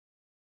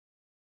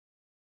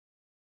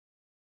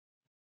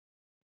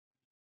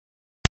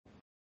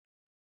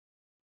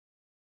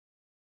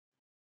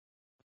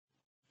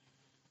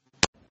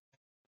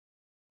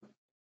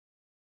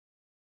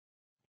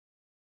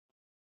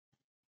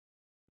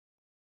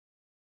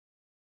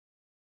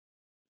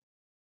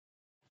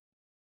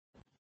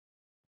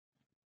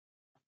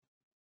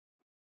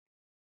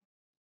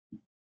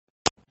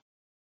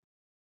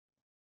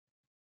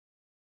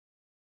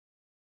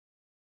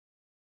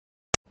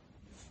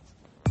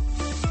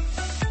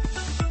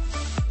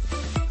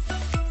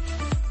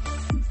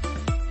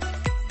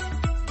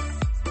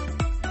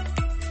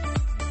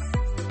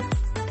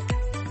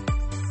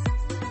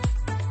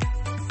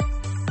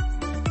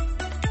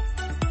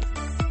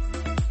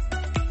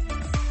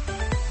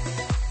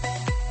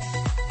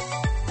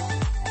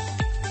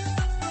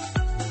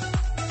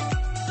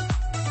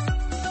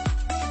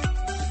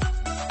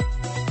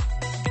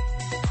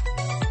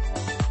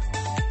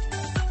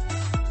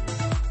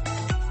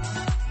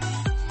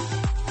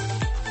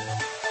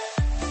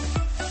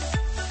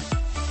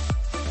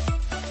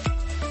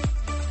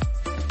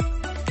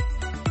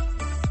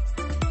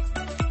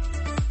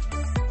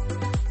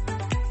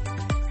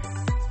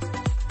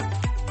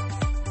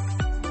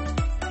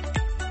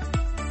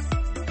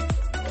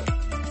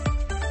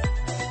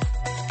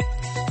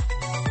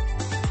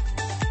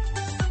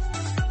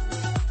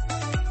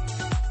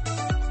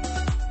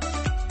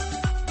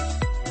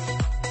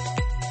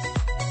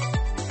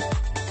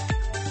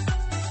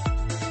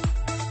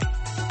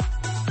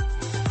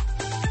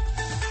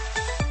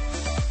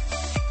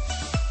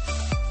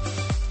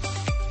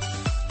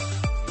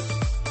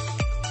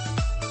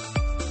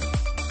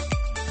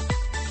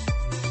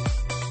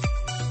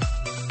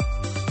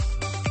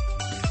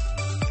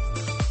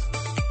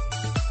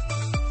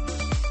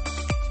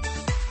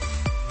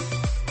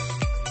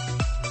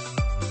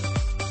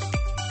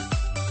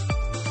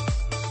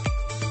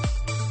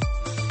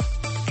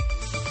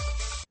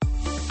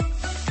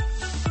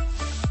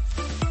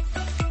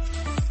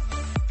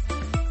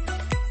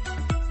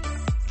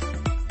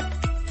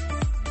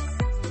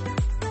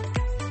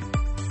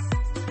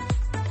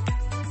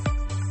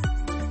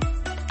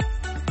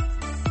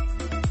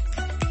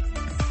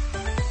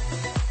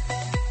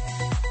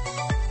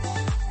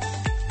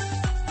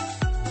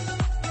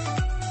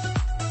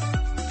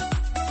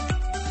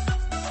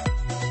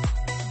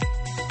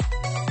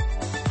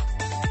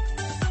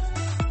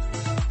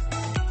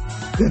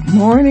Good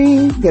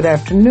morning, good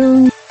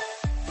afternoon.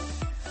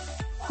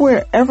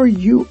 Wherever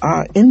you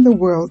are in the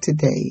world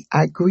today,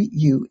 I greet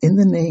you in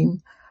the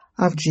name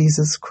of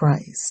Jesus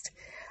Christ.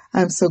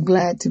 I'm so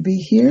glad to be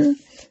here.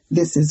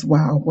 This is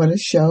Wow, What a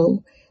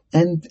Show.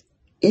 And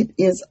it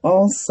is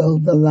also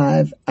the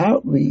live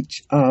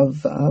outreach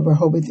of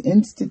Rehoboth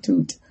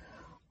Institute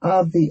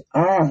of the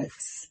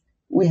Arts.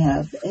 We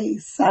have a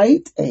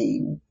site,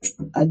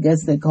 I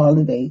guess they call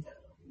it a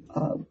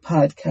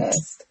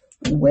podcast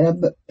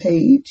web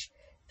page,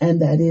 and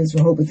that is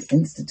Rehoboth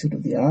Institute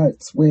of the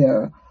Arts,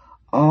 where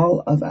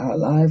all of our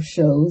live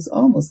shows,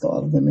 almost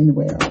all of them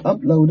anyway, are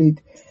uploaded,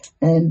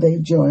 and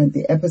they've joined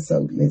the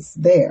episode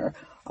list there,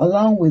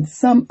 along with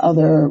some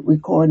other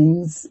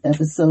recordings,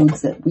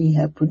 episodes that we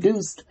have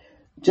produced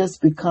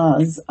just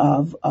because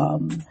of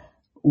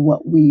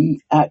what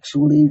we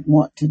actually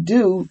want to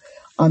do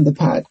on the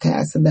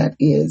podcast, and that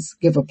is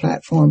give a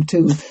platform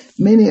to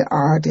many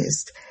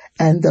artists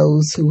and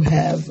those who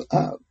have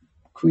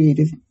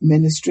creative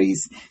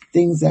ministries,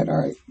 things that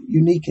are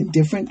unique and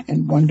different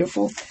and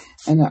wonderful,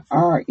 and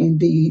are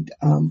indeed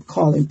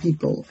causing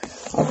people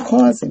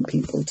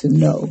to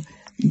know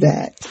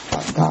that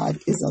God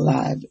is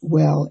alive,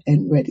 well,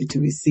 and ready to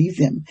receive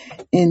them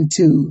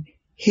into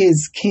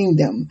His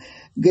kingdom.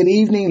 Good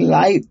evening,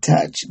 Light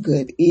Touch.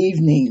 Good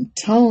evening,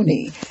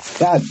 Tony.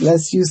 God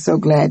bless you. So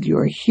glad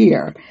you're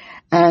here.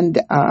 And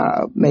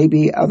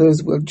maybe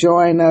others will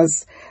join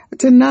us.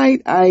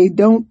 Tonight, I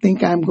don't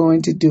think I'm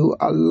going to do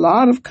a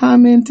lot of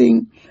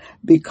commenting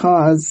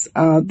because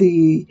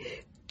the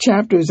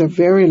chapters are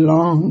very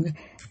long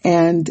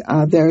and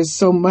there's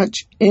so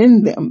much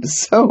in them.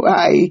 So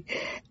I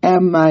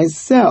am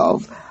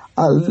myself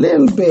a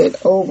little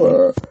bit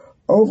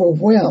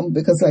overwhelmed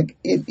because like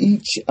in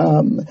each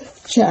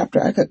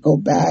chapter I could go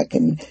back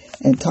and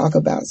talk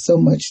about so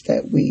much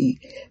that we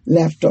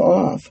left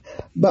off.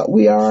 But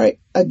we are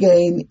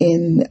again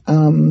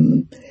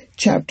in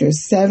chapter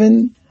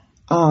 7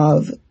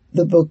 of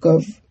the book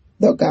of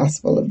the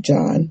Gospel of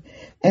John.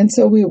 And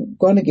so we're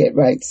going to get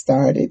right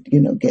started,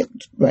 get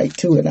right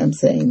to it, I'm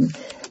saying,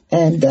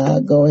 and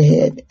go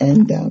ahead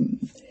and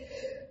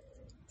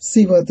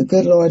see what the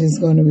good Lord is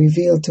going to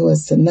reveal to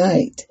us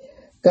tonight.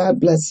 God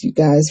bless you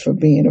guys for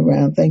being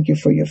around. Thank you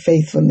for your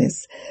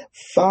faithfulness.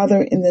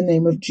 Father, in the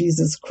name of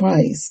Jesus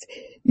Christ,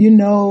 you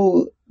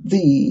know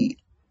the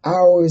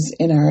hours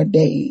in our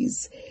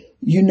days.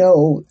 You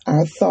know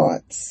our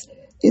thoughts.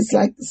 It's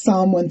like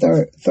Psalm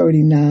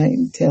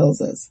 139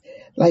 tells us,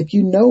 like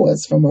you know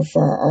us from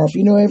afar off.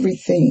 You know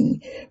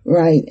everything,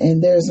 right?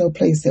 And there's no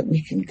place that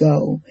we can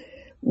go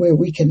where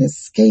we can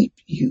escape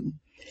you.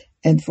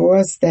 And for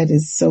us, that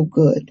is so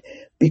good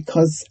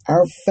because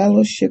our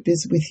fellowship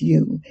is with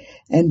you.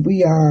 And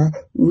we are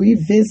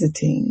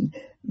revisiting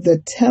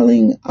the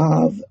telling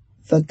of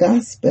the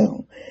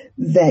gospel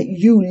that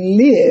you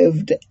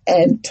lived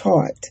and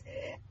taught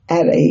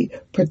at a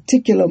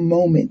particular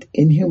moment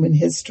in human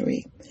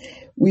history.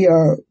 We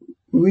are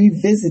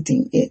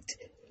revisiting it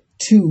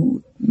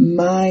to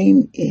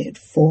mine it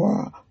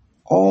for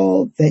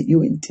all that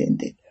you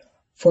intended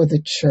for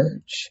the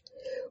church.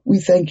 We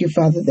thank you,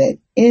 Father, that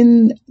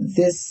in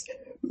this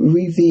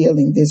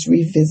revealing, this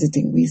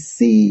revisiting, we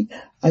see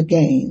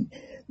again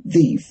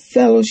the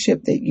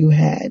fellowship that you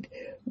had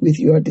with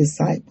your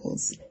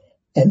disciples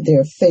and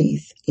their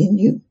faith in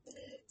you.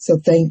 So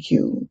thank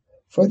you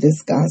for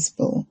this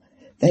gospel.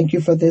 Thank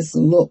you for this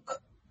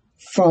look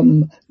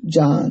from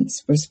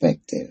John's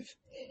perspective,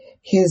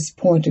 his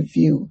point of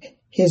view,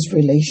 his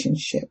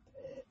relationship.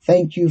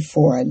 Thank you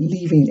for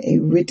leaving a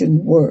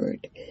written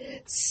word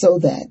so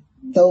that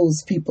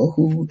those people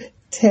who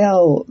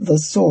tell the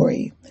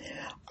story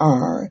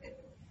are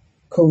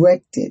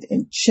corrected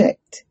and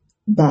checked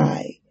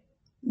by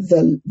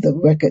the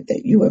record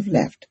that you have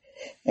left.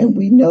 And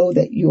we know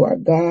that you are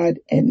God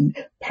and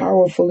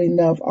powerful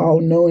enough,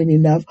 all-knowing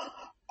enough,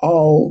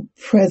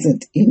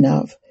 all-present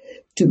enough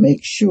to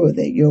make sure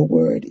that your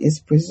word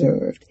is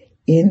preserved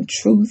in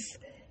truth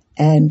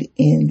and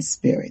in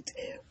spirit.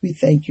 We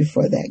thank you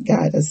for that.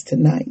 Guide us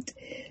tonight.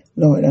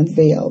 Lord,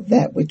 unveil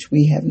that which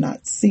we have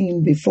not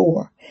seen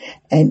before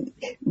and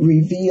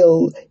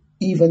reveal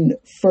even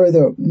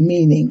further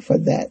meaning for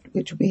that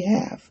which we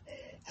have.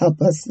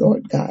 Help us,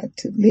 Lord God,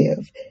 to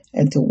live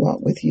and to walk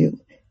with you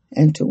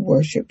and to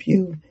worship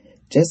you,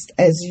 just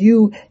as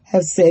you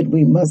have said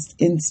we must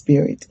in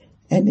spirit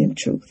and in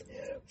truth.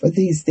 For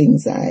these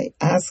things I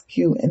ask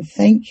you and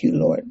thank you,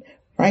 Lord,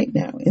 right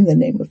now in the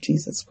name of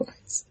Jesus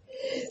Christ.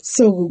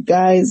 So,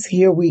 guys,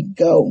 here we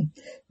go.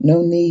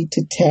 No need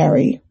to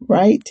tarry,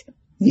 right?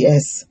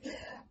 Yes.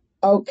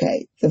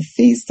 Okay, the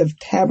Feast of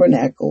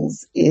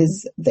Tabernacles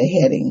is the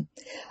heading.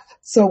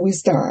 So we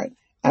start.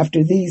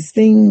 After these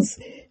things,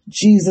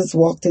 Jesus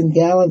walked in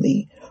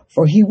Galilee,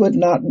 for he would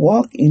not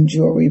walk in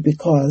Jewry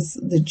because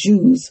the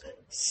Jews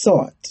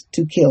sought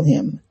to kill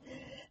him.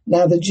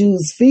 Now the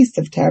Jews' Feast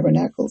of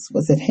Tabernacles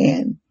was at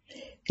hand.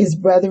 His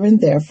brethren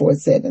therefore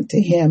said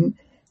unto him,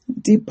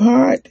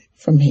 Depart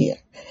from here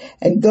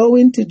and go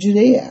into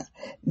Judea,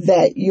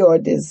 that your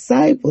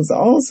disciples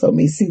also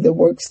may see the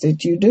works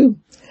that you do.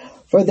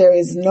 For there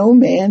is no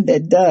man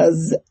that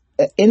does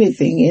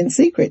anything in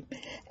secret,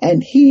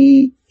 and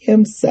he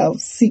himself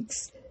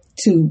seeks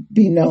to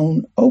be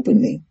known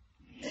openly.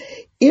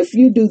 If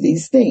you do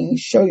these things,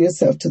 show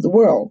yourself to the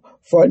world,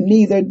 for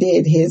neither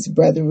did his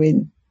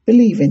brethren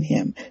believe in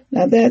him.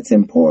 Now that's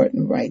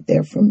important right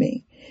there for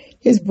me.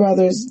 His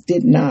brothers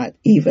did not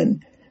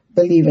even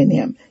believe in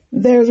him.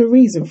 There's a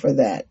reason for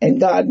that, and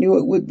God knew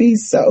it would be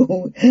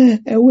so,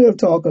 and we'll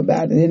talk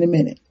about it in a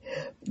minute.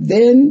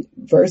 Then,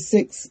 verse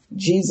 6,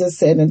 Jesus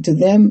said unto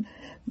them,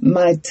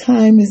 my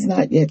time is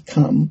not yet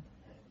come,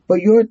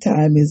 but your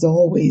time is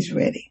always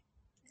ready.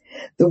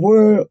 The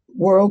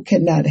world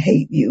cannot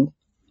hate you,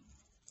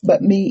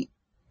 but me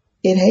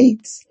it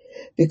hates,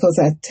 because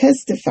I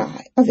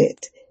testify of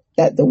it,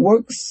 that the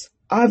works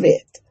of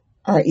it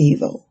are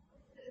evil.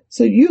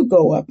 So you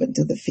go up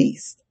unto the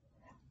feast.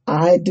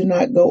 I do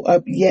not go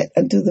up yet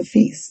unto the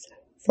feast,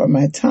 for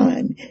my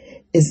time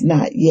is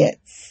not yet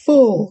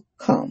full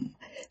come.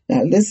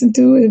 Now listen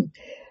to him.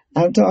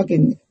 I'm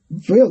talking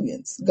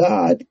brilliance.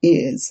 God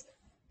is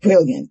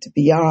brilliant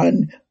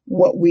beyond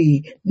what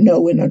we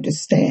know and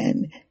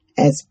understand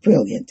as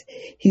brilliant.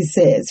 He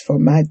says, for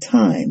my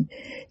time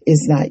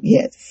is not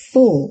yet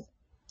full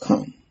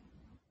come.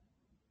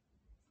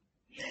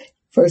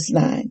 Verse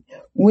 9,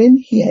 when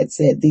he had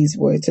said these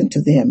words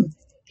unto them,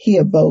 he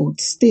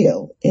abode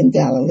still in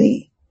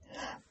Galilee.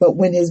 But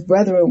when his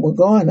brethren were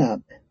gone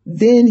up,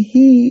 then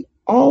he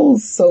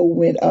also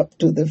went up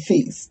to the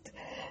feast,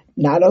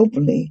 not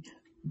openly,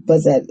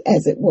 but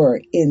as it were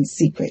in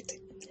secret.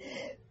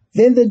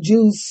 Then the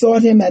Jews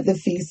sought him at the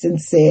feast and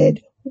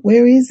said,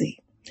 where is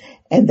he?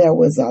 And there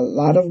was a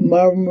lot of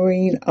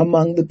murmuring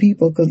among the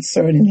people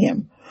concerning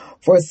him.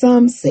 For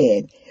some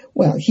said,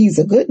 well, he's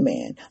a good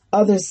man.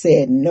 Others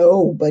said,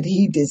 no, but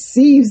he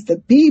deceives the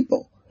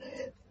people.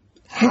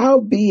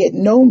 Howbeit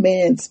no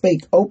man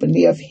spake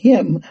openly of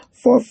him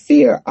for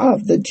fear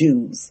of the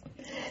Jews.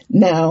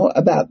 Now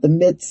about the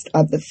midst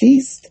of the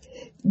feast,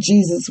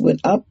 Jesus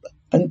went up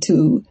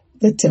unto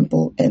the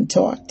temple and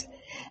taught.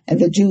 And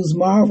the Jews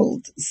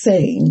marveled,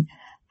 saying,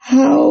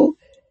 how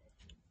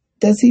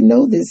does he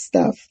know this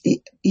stuff?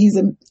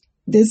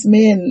 This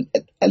man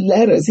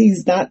letters,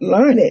 he's not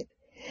learned.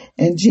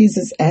 And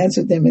Jesus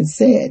answered them and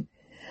said,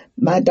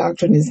 my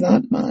doctrine is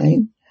not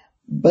mine,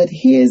 but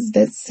his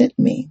that sent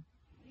me.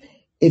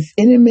 If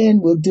any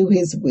man will do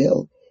his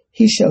will,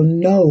 he shall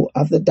know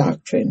of the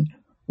doctrine,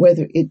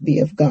 whether it be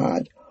of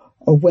God,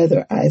 or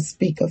whether I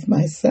speak of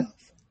myself.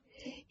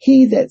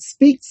 He that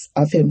speaks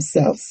of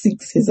himself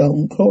seeks his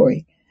own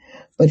glory,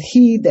 but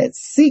he that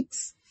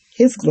seeks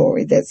his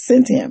glory that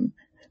sent him,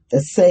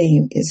 the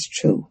same is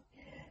true,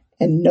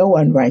 and no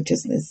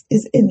unrighteousness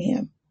is in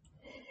him.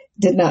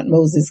 Did not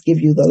Moses give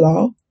you the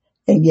law,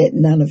 and yet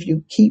none of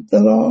you keep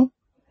the law?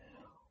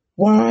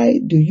 Why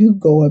do you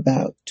go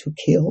about to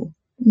kill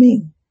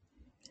me?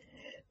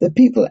 The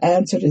people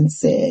answered and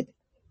said,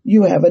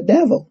 you have a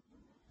devil.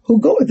 Who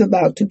goeth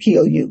about to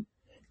kill you?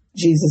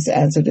 Jesus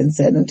answered and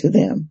said unto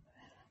them,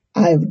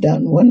 I have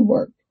done one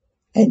work,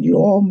 and you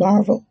all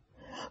marvel.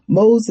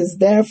 Moses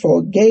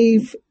therefore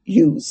gave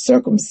you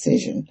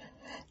circumcision,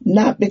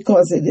 not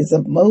because it is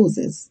of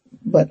Moses,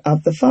 but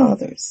of the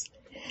fathers.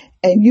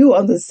 And you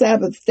on the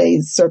Sabbath day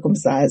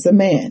circumcise a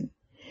man.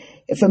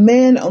 If a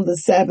man on the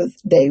Sabbath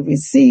day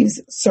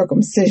receives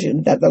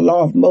circumcision, that the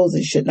law of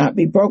Moses should not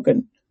be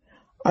broken,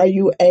 are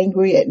you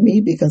angry at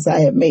me because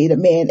I have made a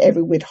man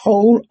every whit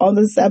whole on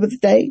the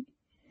Sabbath day?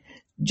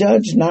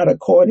 Judge not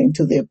according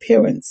to the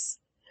appearance,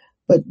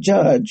 but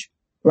judge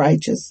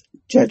righteous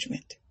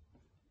judgment.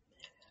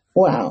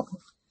 Wow.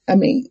 I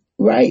mean,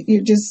 right?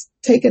 You're just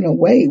taken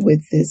away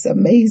with this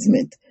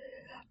amazement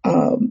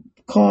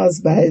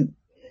caused by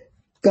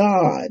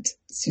God.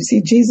 So you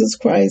see, Jesus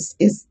Christ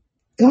is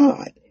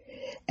God,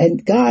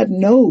 and God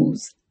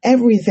knows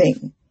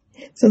everything.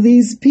 So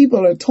these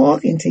people are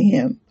talking to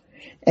him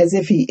as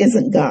if he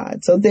isn't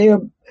God. So they're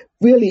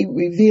really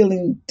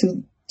revealing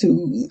to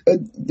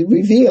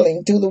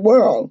the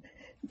world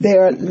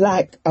their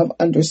lack of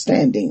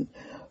understanding.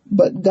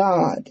 But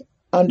God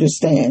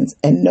understands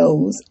and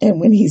knows,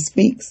 and when he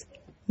speaks,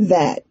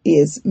 that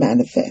is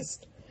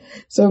manifest.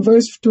 So in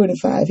verse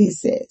 25, he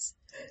says,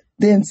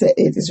 then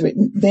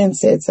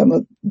said some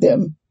of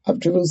them of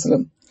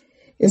Jerusalem,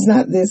 is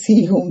not this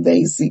he whom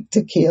they seek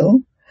to kill?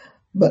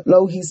 But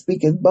lo, he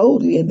speaketh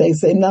boldly, and they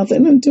say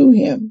nothing unto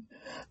him.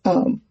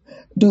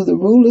 Do the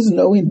rulers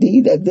know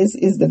indeed that this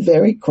is the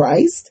very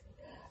Christ?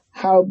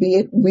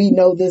 Howbeit we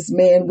know this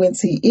man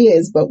whence he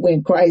is, but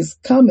when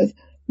Christ cometh,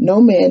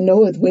 no man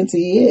knoweth whence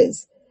he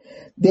is.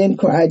 Then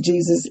cried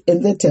Jesus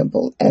in the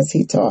temple as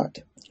he taught,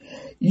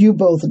 you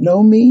both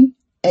know me,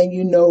 and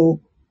you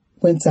know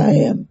whence I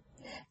am.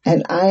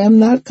 And I am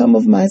not come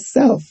of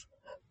myself,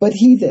 but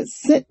he that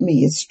sent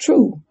me is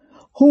true,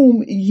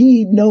 whom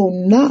ye know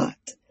not.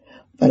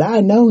 But I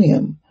know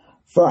him,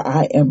 for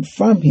I am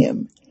from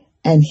him,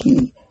 and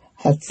he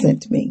hath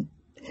sent me.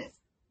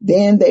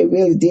 Then they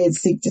really did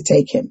seek to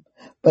take him,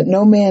 but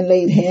no man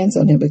laid hands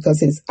on him because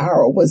his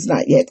hour was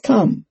not yet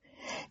come.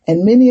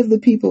 And many of the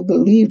people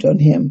believed on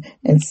him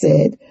and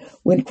said,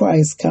 when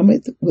Christ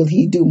cometh, will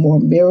he do more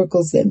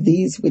miracles than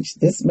these which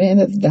this man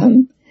hath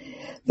done?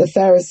 The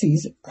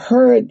Pharisees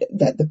heard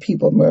that the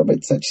people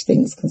murmured such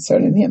things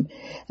concerning him.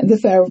 And the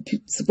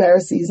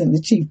Pharisees and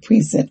the chief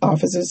priests sent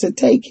officers to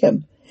take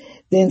him.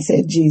 Then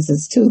said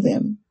Jesus to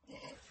them,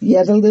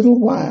 yet a little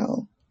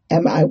while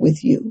am I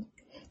with you,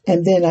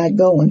 and then I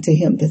go unto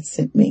him that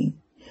sent me.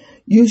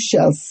 You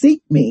shall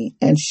seek me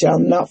and shall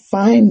not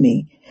find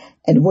me,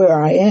 and where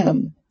I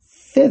am,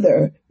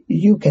 thither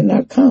you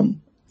cannot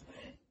come.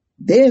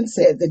 Then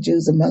said the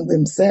Jews among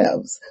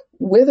themselves,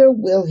 whither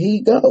will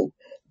he go,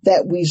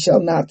 that we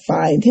shall not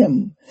find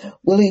him?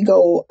 Will he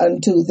go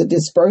unto the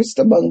dispersed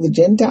among the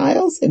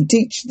Gentiles, and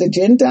teach the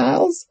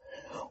Gentiles?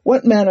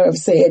 What manner of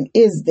saying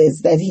is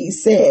this, that he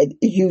said,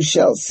 you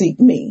shall seek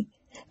me,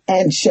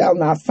 and shall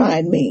not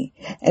find me,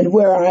 and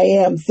where I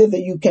am, thither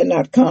you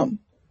cannot come?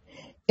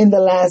 In the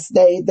last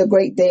day, the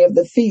great day of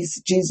the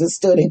feast, Jesus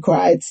stood and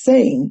cried,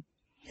 saying,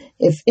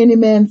 if any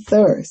man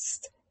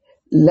thirst,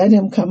 let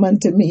him come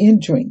unto me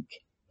and drink.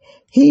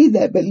 He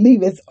that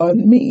believeth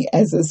on me,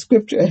 as the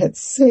scripture hath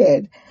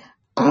said,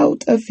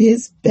 out of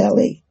his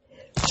belly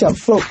shall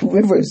flow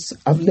rivers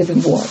of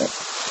living water.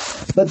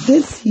 But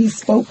this he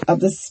spoke of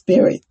the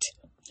Spirit,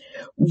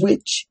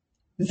 which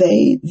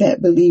they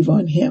that believe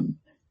on him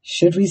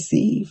should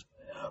receive.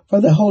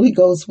 For the Holy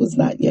Ghost was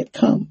not yet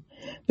come,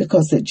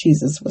 because that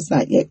Jesus was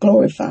not yet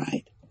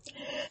glorified.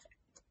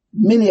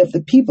 Many of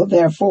the people,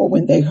 therefore,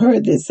 when they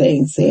heard this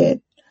saying,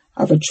 said,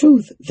 of a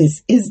truth,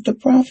 this is the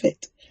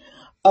prophet.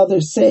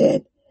 Others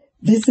said,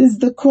 this is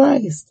the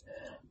Christ.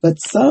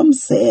 But some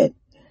said,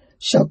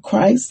 shall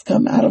Christ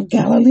come out of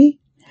Galilee?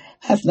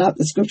 Hath not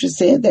the scripture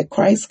said that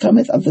Christ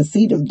cometh of the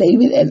seed of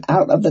David and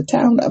out of the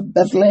town of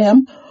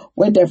Bethlehem,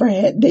 where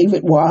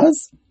David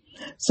was?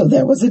 So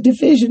there was a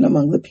division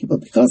among the people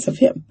because of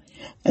him,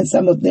 and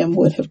some of them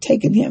would have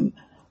taken him,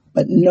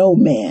 but no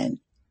man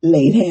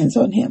laid hands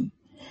on him.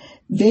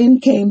 Then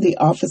came the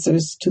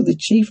officers to the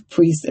chief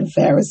priests and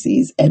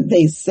Pharisees, and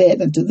they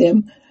said unto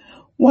them,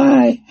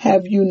 why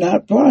have you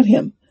not brought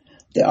him?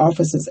 The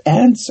officers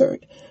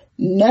answered,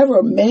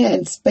 never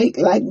man spake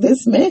like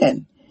this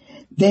man.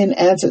 Then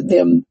answered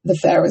them the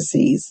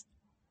Pharisees,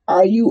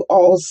 are you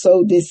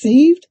also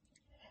deceived?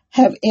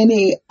 Have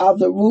any of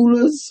the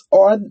rulers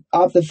or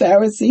of the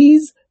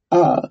Pharisees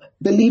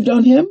believed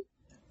on him?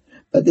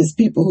 But this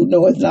people who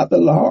knoweth not the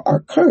law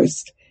are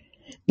cursed.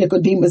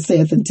 Nicodemus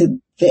saith unto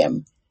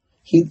them,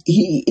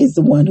 he is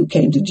the one who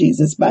came to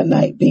Jesus by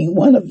night, being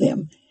one of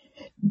them.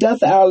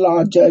 Doth our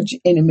law judge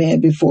any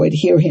man before it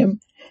hear him,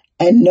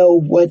 and know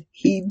what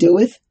he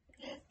doeth?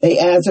 They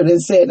answered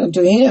and said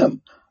unto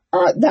him,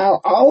 art thou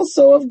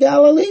also of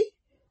Galilee?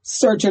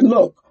 Search and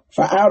look,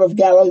 for out of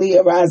Galilee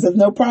ariseth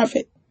no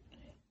prophet.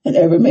 And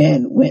every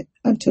man went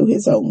unto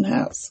his own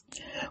house.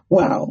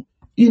 Wow.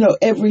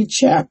 Every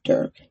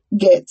chapter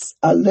gets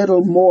a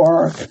little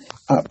more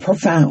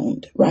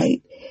profound,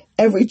 right?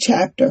 Every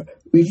chapter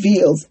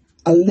reveals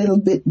a little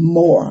bit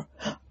more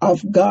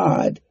of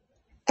God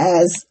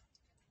as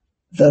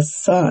the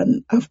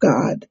Son of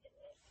God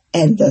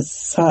and the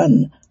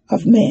Son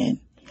of Man,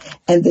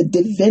 and the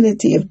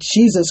divinity of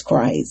Jesus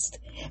Christ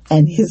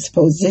and his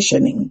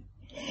positioning.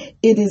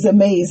 It is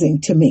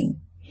amazing to me.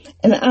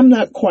 And I'm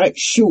not quite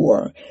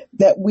sure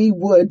that we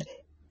would,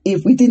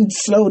 if we didn't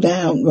slow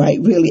down, right,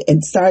 really,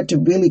 and start to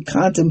really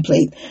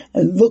contemplate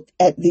and look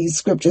at these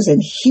scriptures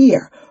and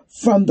hear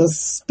from the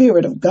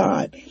Spirit of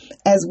God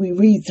as we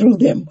read through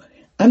them,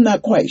 I'm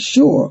not quite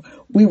sure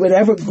we would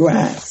ever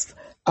grasp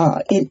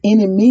in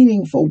any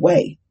meaningful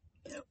way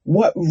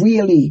what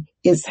really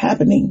is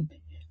happening,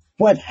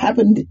 what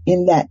happened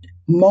in that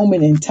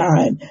moment in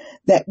time,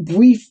 that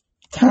brief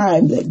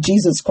time that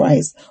Jesus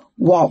Christ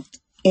walked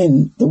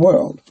in the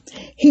world.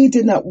 He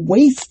did not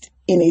waste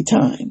any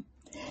time.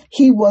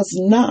 He was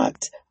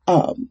not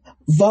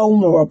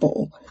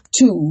vulnerable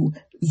to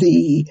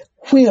the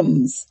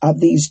whims of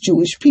these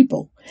Jewish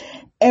people.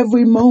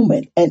 Every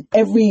moment and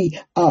every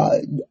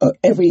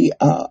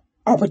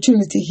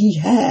opportunity he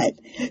had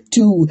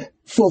to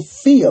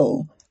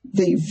fulfill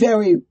the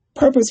very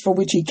purpose for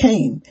which he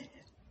came,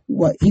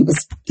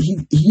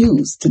 he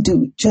used to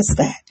do just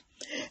that.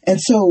 And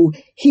so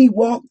he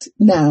walked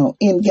now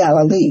in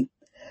Galilee.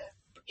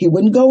 He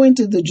wouldn't go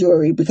into the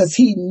jury because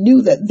he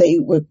knew that they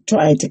were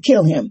trying to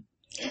kill him.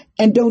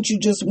 And don't you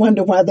just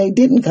wonder why they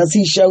didn't? Because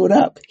he showed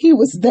up. He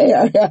was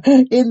there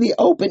in the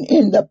open,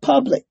 in the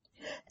public.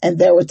 And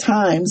there were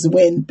times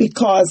when,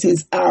 because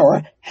his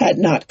hour had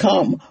not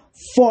come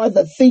for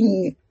the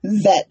thing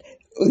that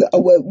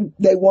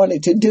they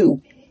wanted to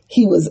do,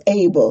 he was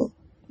able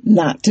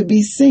not to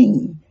be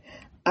seen.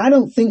 I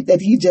don't think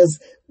that he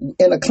just,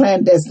 in a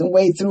clandestine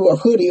way, threw a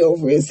hoodie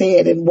over his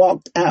head and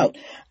walked out.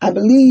 I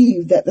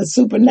believe that the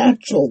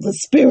supernatural, the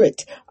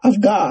Spirit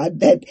of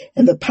God,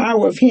 and the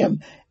power of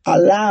him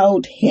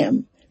allowed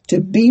him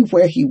to be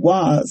where he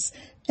was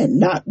and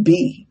not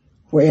be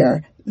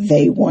where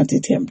they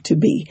wanted him to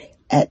be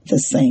at the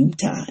same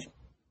time.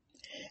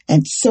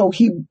 And so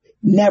he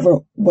never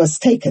was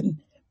taken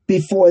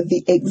before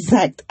the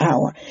exact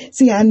hour.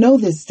 See, I know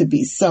this to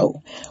be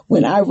so.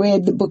 When I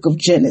read the book of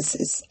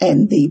Genesis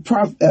and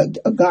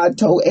God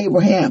told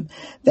Abraham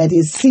that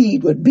his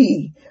seed would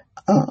be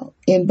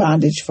in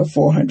bondage for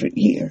 400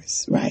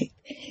 years, right?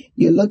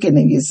 You're looking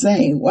and you're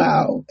saying,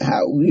 wow,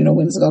 how,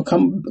 when it's going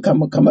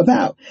to come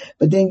about.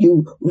 But then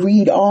you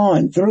read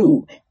on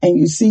through and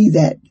you see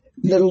that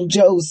little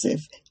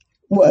Joseph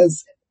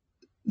was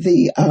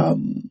he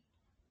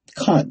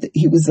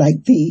was like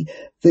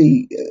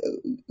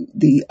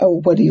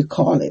what do you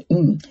call it?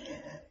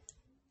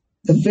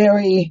 The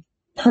very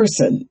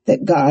person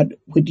that God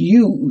would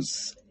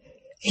use.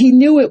 He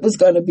knew it was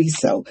going to be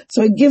so.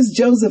 So it gives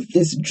Joseph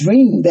this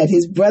dream that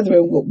his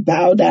brethren will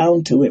bow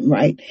down to him,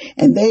 right?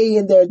 And they,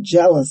 in their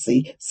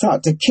jealousy,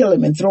 sought to kill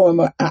him and throw him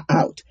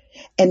out.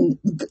 And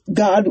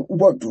God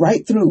worked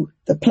right through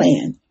the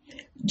plan.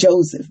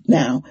 Joseph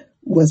now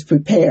was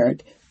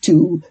prepared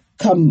to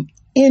come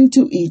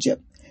into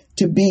Egypt,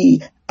 to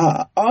be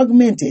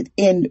augmented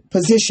in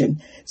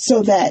position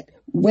so that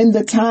when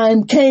the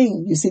time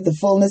came, you see the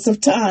fullness of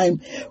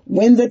time,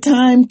 when the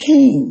time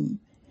came,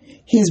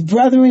 his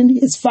brethren,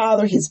 his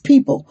father, his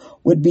people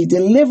would be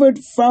delivered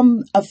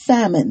from a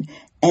famine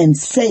and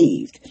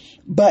saved.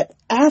 But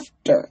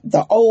after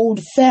the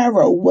old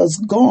Pharaoh was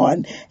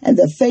gone and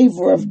the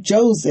favor of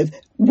Joseph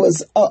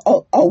was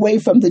away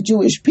from the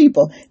Jewish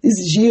people, this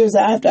is years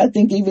after, I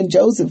think even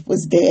Joseph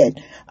was dead,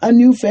 a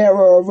new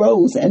Pharaoh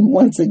arose, and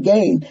once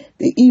again,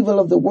 the evil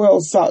of the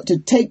world sought to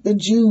take the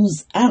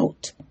Jews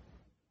out.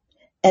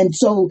 And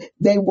so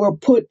they were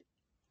put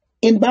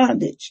in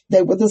bondage.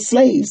 They were the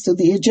slaves to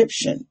the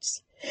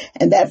Egyptians.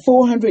 And that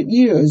 400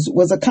 years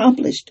was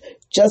accomplished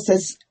just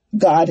as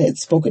God had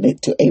spoken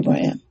it to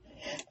Abraham.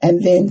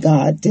 And then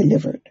God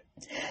delivered.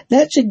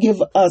 That should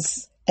give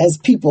us as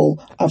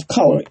people of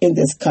color in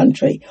this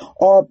country,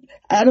 or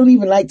I don't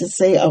even like to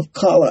say of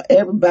color.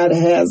 Everybody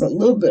has a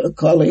little bit of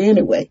color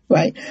anyway,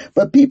 right?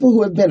 But people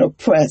who have been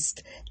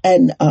oppressed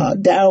and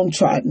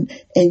downtrodden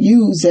and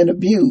used and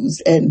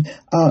abused and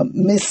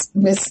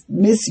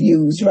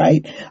misused,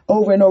 right,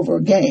 over and over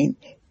again.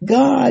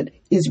 God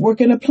is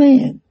working a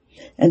plan,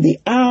 and the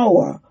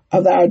hour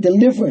of our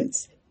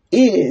deliverance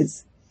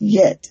is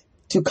yet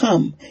to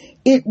come.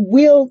 It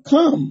will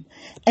come,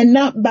 and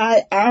not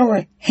by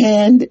our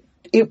hand.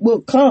 It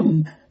will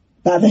come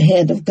by the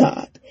hand of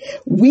God.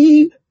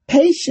 We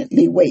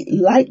patiently wait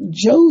like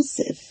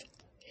Joseph.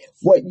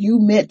 What you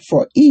meant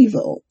for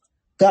evil,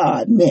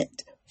 God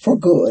meant for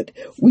good.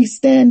 We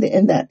stand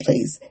in that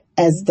place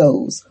as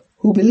those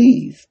who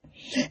believe.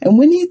 And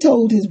when he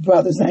told his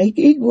brothers, now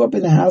he grew up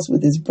in the house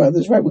with his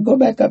brothers, right? We go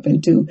back up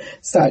into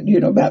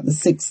about the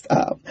sixth,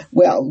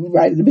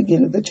 right at the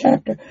beginning of the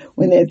chapter,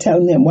 when they're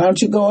telling them, why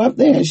don't you go up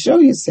there and show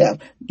yourself?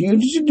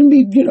 You shouldn't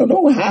be,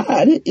 don't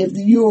hide it if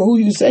you're who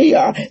you say you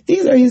are.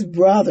 These are his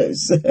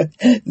brothers.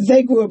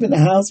 They grew up in the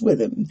house with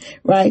him,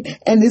 right?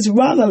 And it's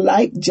rather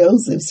like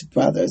Joseph's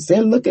brothers.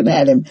 They're looking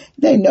at him.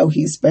 They know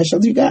he's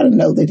special. You got to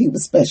know that he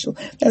was special.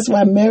 That's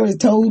why Mary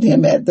told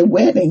him at the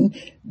wedding,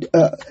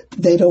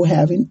 they don't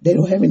have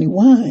any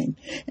wine.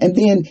 And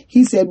then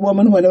he said,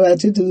 woman, what am I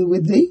to do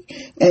with thee?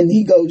 And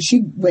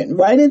she went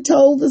right and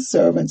told the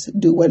servants,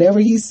 do whatever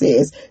he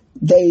says.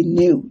 They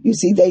knew. You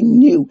see, they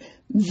knew.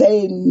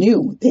 They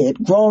knew. They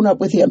had grown up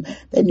with him.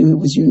 They knew he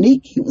was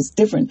unique. He was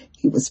different.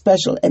 He was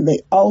special. And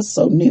they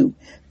also knew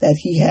that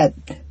he had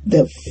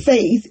the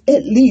faith,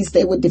 at least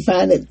they would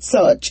define it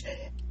such,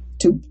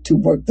 to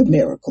work the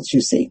miracles, you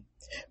see.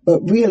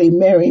 But really,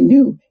 Mary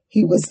knew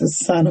he was the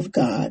Son of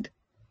God.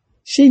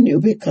 She knew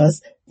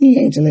because the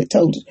angel had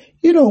told her,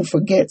 you don't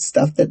forget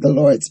stuff that the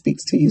Lord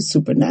speaks to you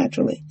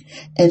supernaturally.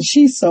 And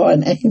she saw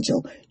an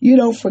angel. You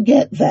don't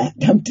forget that.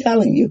 I'm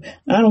telling you,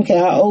 I don't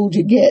care how old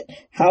you get,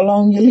 how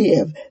long you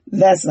live.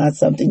 That's not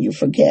something you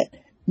forget.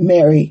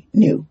 Mary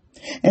knew.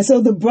 And so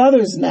the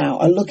brothers now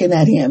are looking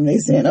at him. They're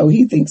saying, oh,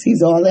 he thinks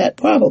he's all that.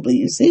 Probably,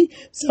 you see,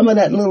 some of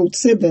that little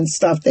sibling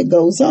stuff that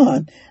goes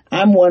on.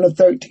 I'm one of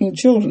 13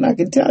 children. I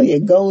can tell you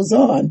it goes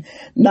on,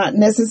 not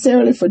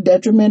necessarily for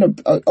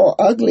detriment or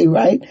ugly,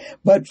 right?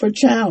 But for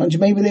challenge.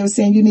 Maybe they were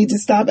saying you need to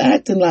stop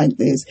acting like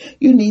this.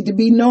 You need to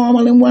be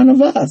normal and one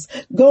of us.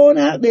 Going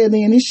out there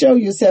then and show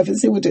yourself and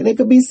see what they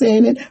could be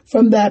saying it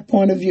from that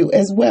point of view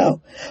as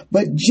well.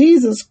 But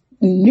Jesus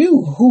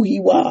knew who he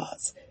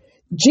was.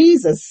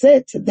 Jesus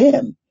said to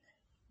them,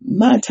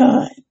 my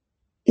time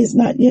is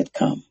not yet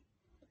come,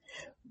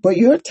 but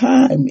your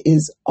time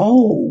is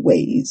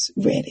always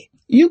ready.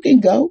 You can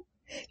go.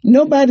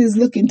 Nobody's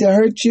looking to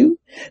hurt you.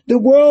 The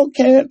world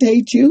can't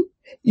hate you.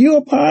 You're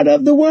a part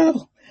of the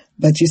world.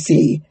 But you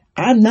see,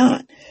 I'm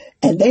not.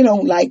 And they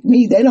don't like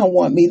me. They don't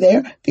want me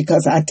there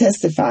because I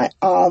testify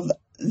of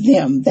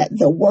them that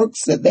the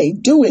works that they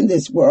do in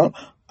this world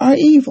are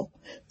evil.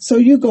 So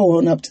you go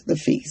on up to the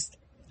feast.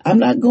 I'm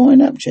not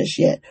going up just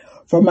yet,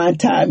 for my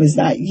time is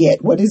not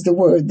yet. What is the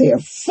word there?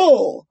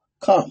 Full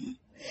come.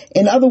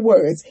 In other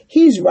words,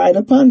 he's right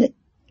upon it.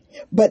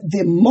 But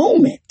the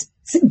moment,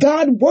 see,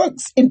 God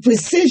works in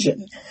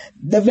precision.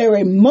 The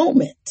very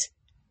moment,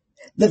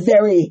 the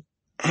very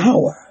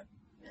hour,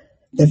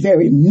 the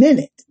very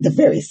minute the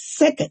very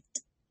second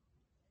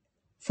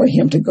for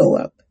him to go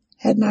up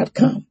had not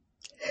come.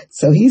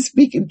 So he's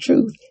speaking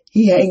truth.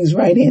 He hangs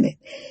right in it.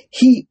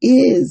 He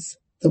is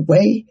the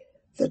way,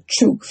 the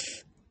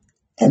truth,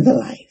 and the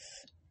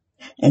life.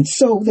 And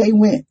so they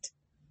went,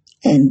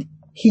 and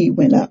he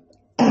went up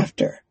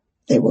after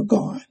they were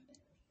gone,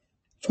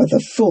 for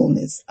the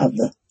fullness of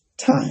the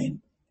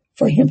time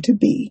for him to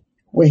be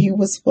where he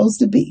was supposed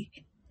to be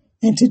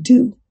and to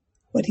do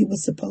what he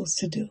was supposed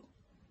to do.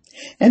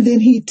 And then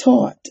he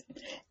taught,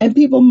 and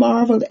people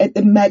marveled at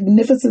the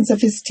magnificence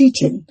of his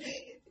teaching.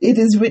 It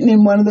is written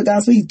in one of the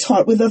Gospels, he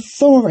taught with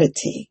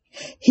authority.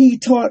 He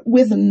taught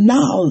with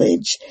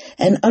knowledge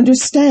and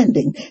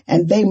understanding.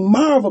 And they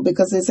marveled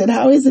because they said,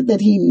 how is it that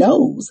he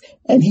knows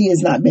and he has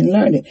not been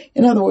learning?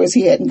 In other words,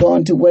 he hadn't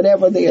gone to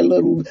whatever their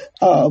little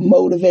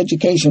mode of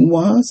education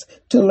was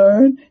to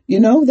learn. You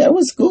know, there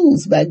were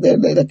schools back there.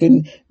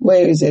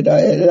 Where is it?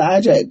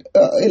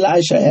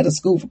 Elisha had a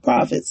school for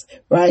prophets,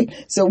 right?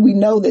 So we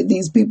know that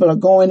these people are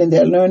going and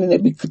they're learning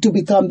to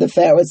become the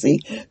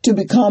Pharisee, to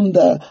become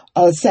the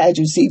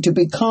Sadducee, to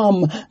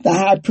become the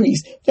high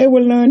priest. They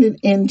were learning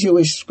in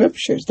Jewish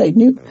scriptures. They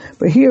knew.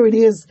 But here it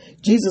is,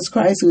 Jesus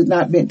Christ, who had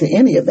not been to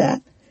any of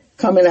that,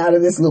 coming out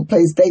of this little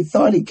place. They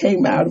thought he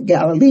came out of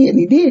Galilee, and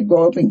he did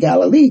grow up in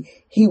Galilee.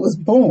 He was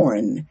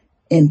born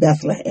in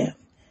Bethlehem.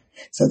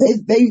 So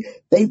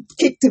they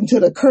kicked him to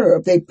the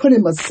curb. They put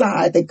him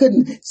aside. They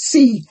couldn't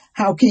see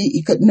how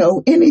he could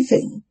know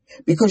anything,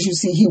 because you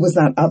see, he was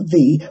not of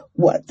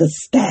the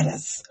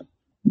status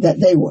that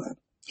they were.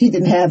 He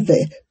didn't have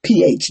the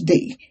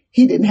PhD.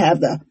 He didn't have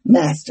the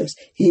masters.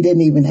 He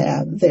didn't even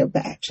have their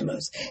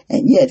bachelors.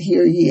 And yet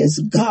here he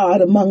is,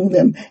 God among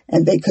them,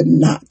 and they could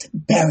not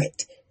bear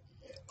it.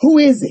 Who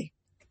is he?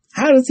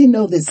 How does he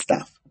know this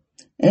stuff?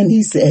 And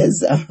he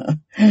says,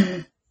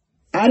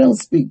 I don't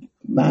speak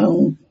my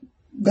own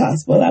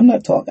gospel.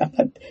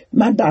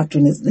 My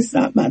doctrine this is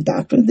not my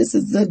doctrine. This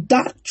is the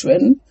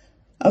doctrine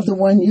of the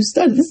one you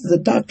study. This is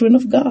the doctrine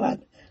of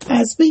God.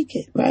 I speak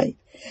it, right?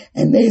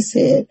 And they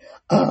said,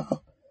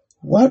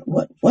 what?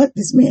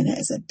 This man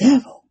has a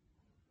devil.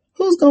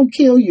 Who's going to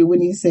kill you?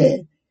 When he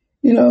said,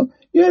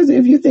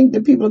 if you think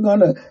that people are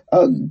going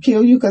to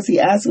kill you because he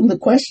asked them the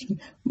question,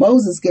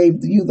 Moses gave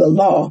you the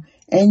law,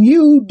 and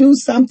you do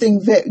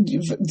something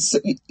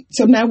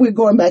so now we're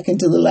going back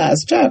into the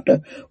last chapter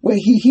where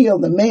he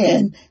healed the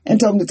man and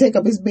told him to take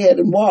up his bed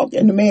and walk,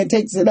 and the man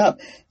takes it up,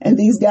 and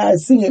these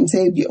guys see him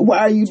say, why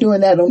are you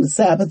doing that on the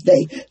Sabbath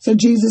day? So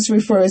Jesus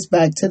refers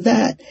back to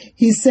that.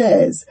 He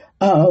says,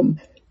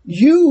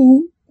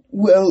 you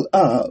will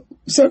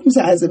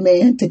circumcise a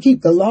man to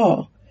keep the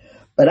law,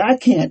 but I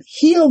can't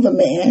heal the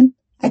man.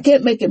 I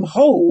can't make him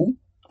whole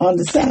on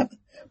the Sabbath,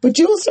 but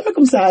you'll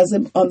circumcise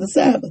him on the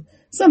Sabbath.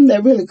 Something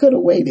that really could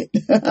have waited.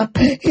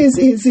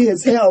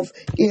 His health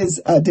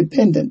is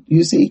dependent,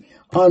 you see,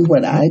 on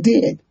what I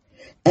did.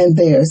 And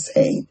they're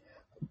saying,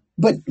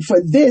 but for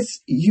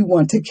this, you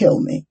want to kill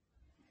me.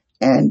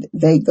 And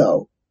they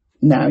go,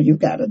 now you've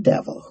got a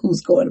devil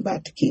who's going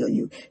about to kill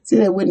you. See,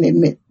 they wouldn't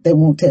admit, they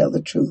won't tell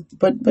the truth.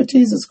 But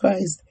Jesus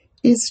Christ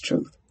is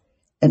truth.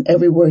 And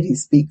every word he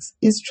speaks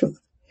is truth.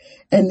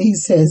 And he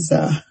says,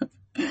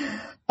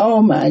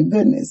 oh my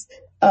goodness,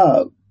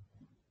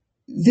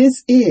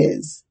 this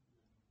is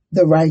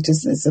the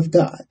righteousness of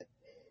God.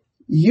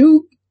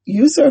 You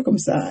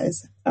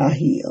circumcise, I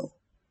heal.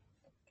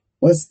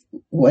 What's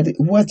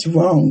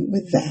wrong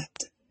with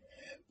that?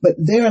 But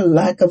their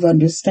lack of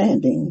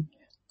understanding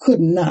could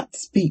not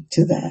speak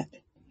to that.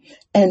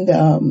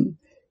 And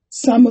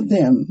some of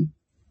them,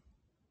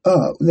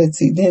 then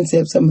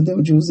said some of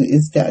them Jews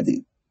is that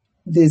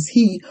this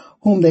he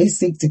whom they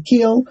seek to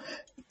kill.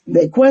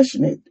 They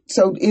question it.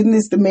 So isn't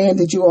this the man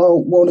that you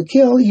all want to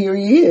kill? Here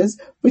he is,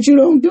 but you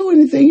don't do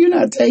anything. You're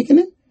not taking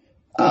him.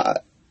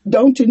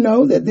 Don't you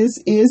know that this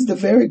is the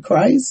very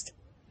Christ?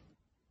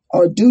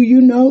 Or do you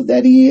know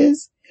that he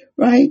is?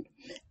 Right?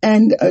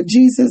 And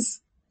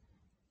Jesus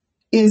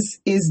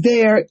is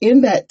there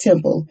in that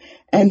temple,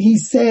 and he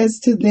says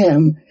to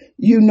them,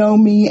 you know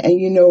me, and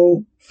you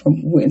know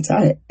from whence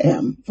I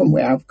am, from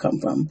where I've come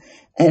from.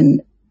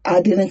 And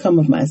I didn't come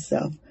of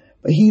myself,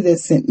 but he that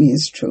sent me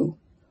is true,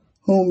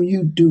 whom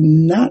you do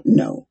not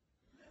know,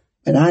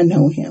 but I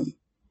know him,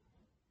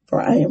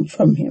 for I am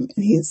from him,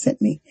 and he has sent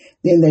me.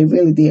 Then they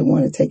really did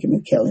want to take him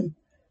and kill him,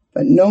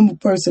 but no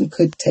person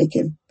could take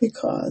him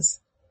because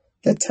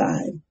the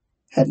time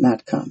had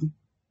not come.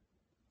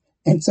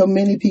 And so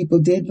many people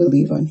did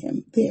believe on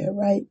him there,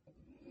 right?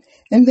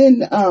 And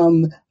then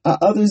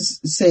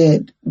others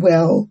said,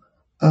 well,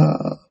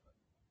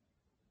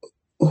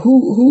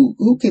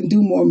 who can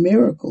do more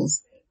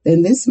miracles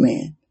than this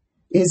man?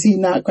 Is he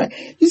not Christ?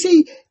 You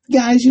see,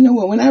 guys, you know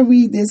what? When I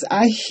read this,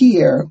 I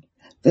hear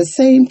the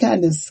same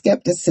kind of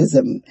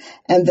skepticism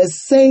and the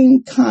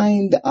same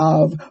kind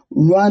of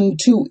run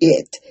to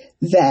it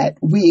that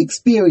we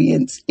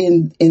experience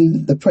in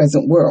the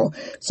present world.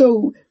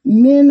 So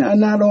men are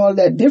not all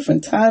that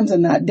different. Times are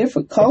not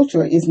different.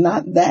 Culture is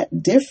not that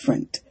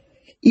different.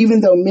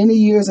 even though many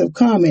years have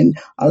come and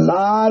a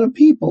lot of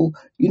people,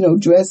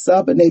 dress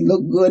up and they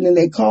look good and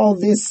they call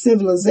this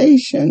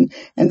civilization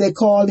and they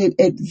call it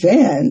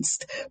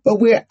advanced, but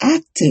we're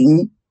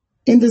acting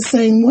in the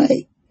same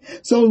way.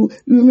 So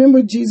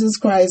remember, Jesus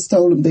Christ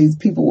told him these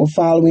people were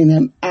following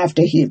him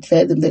after he had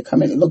fed them. They're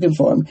coming looking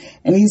for him.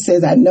 And he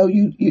says, I know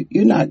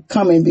you're not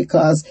coming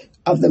because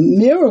of the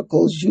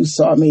miracles you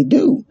saw me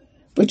do,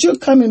 but you're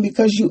coming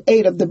because you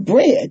ate of the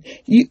bread.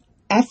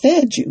 I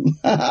fed you.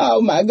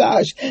 Oh my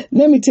gosh.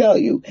 Let me tell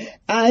you,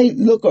 I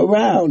look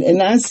around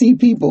and I see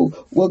people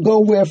will go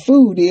where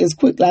food is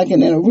quick, like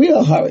in a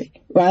real hurry,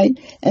 right?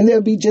 And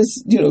they'll be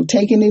just,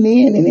 taking it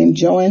in and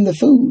enjoying the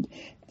food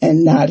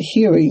and not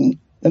hearing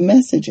the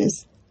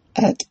messages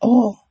at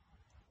all.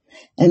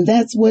 And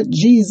that's what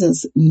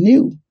Jesus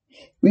knew.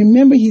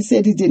 Remember, he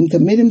said he didn't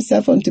commit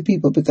himself unto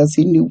people because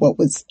he knew what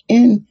was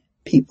in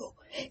people.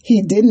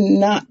 He did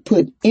not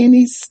put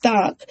any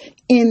stock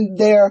in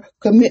their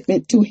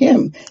commitment to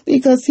him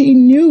because he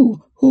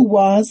knew who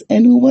was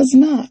and who was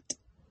not.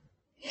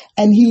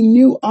 And he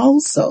knew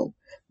also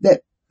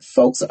that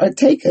folks are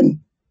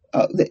taken,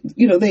 they take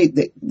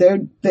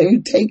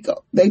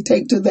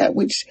to that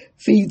which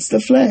feeds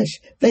the flesh.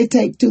 They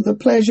take to the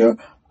pleasure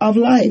of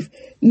life,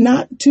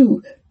 not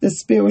to the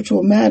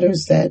spiritual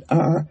matters that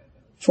are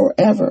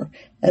forever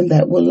and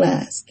that will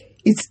last.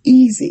 It's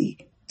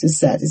easy to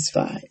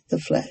satisfy the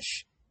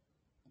flesh.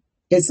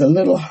 It's a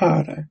little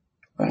harder,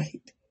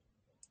 right,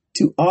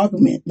 to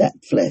augment that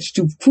flesh,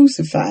 to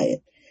crucify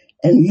it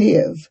and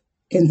live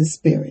in the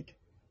spirit.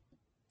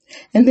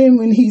 And then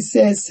when he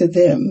says to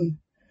them,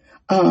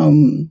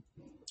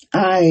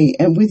 I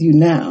am with you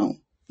now,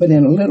 but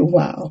in a little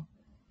while,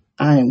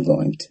 I am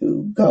going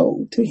to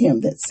go to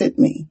him that sent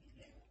me,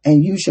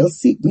 and you shall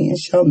seek me and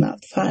shall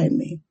not find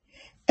me.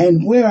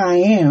 And where I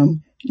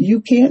am,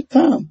 you can't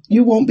come.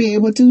 You won't be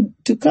able to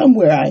come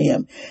where I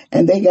am.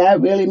 And they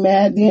got really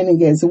mad then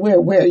and said,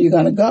 where are you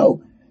going to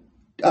go?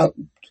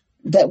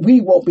 That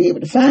we won't be able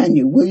to find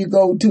you. Will you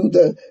go to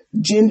the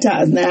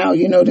Gentiles now?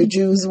 The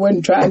Jews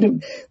weren't trying to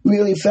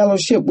really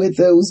fellowship with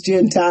those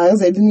Gentiles.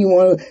 They didn't even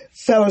want to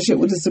fellowship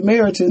with the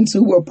Samaritans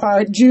who were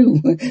part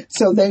Jew.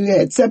 So they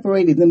had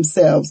separated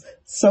themselves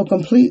so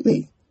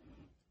completely.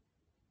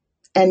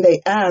 And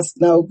they asked,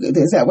 no,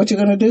 is that what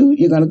you're going to do?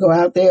 You're going to go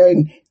out there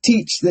and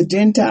teach the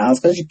Gentiles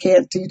because you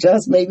can't teach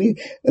us? Maybe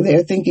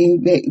they're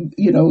thinking,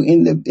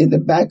 in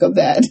the back of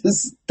that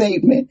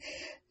statement.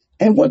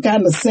 And what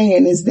kind of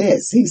saying is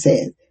this? He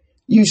said,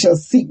 you shall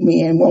seek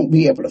me and won't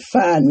be able to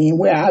find me. And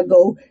where I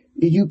go,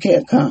 you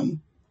can't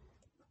come.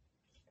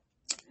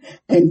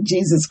 And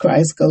Jesus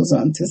Christ goes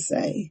on to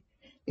say,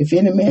 if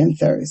any man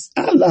thirst,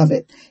 I love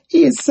it.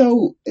 He is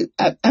so,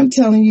 I'm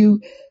telling you,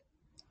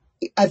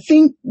 I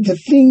think the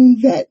thing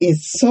that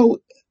is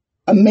so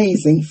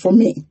amazing for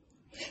me,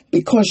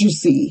 because you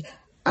see,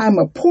 I'm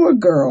a poor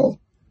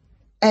girl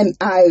and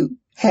I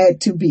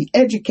had to be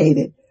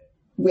educated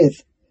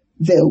with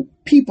the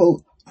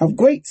people of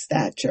great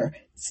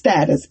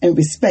status, and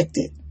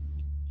respected.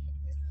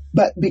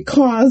 But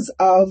because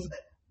of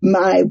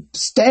my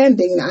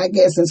standing, I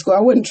guess, in school,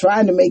 I wasn't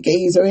trying to make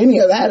A's or any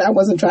of that. I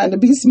wasn't trying to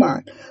be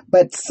smart.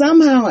 But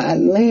somehow I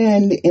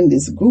land in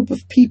this group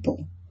of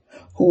people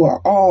who are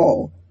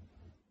all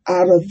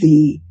out of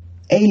the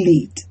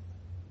elite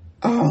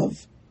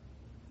of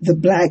the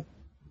black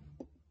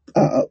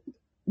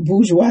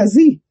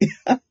bourgeoisie.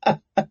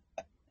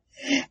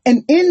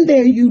 And in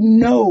there,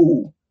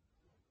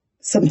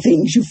 some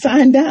things, you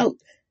find out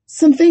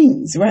some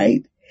things,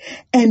 right?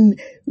 And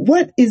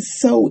what is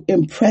so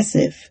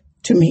impressive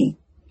to me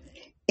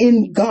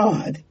in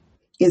God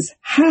is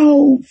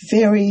how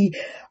very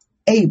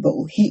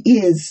able he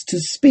is to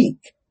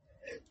speak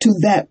to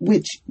that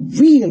which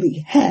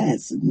really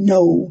has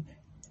no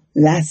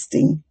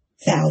lasting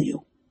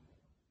value.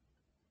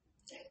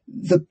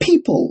 The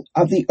people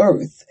of the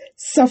earth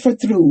suffer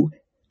through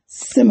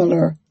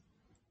similar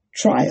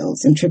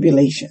trials and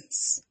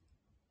tribulations.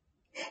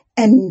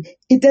 And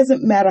it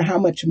doesn't matter how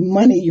much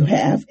money you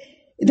have.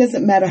 It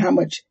doesn't matter how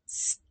much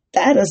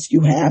status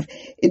you have.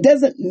 It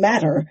doesn't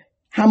matter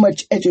how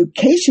much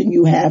education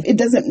you have. It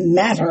doesn't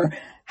matter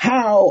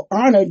how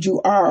honored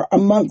you are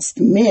amongst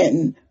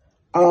men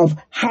of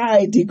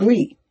high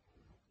degree.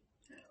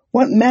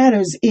 What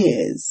matters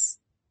is,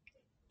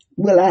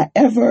 will I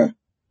ever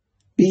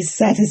be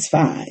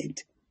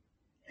satisfied?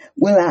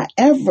 Will I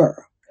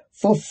ever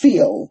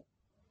fulfill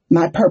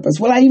my purpose?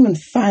 Will I even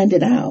find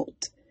it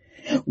out?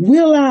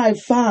 Will I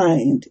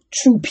find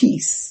true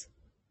peace?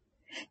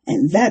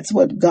 And that's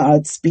what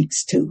God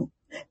speaks to.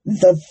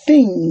 The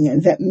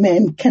thing that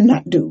man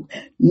cannot do.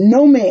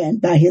 No man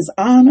by his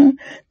honor,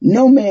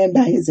 no man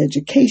by his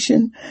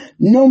education,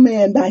 no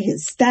man by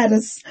his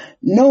status,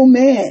 no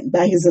man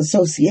by his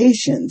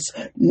associations,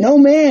 no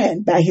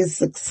man by his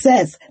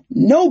success.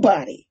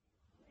 Nobody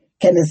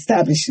can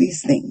establish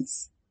these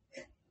things.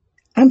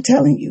 I'm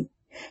telling you.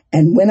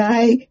 And when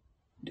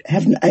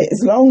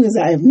as long as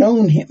I have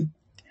known him,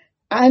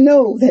 I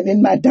know that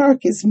in my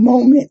darkest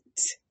moment,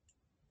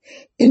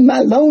 in my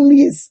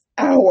loneliest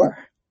hour,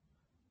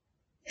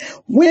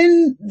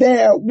 When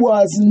there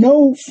was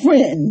no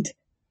friend,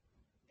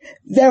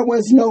 there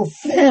was no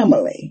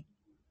family,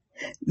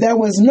 there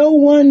was no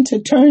one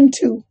to turn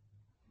to.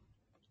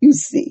 You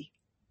see,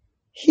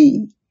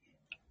 He,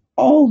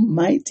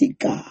 Almighty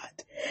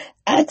God,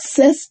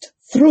 accessed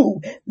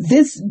through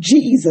this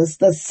Jesus,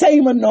 the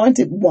same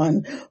anointed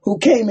one who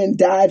came and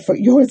died for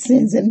your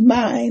sins and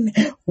mine,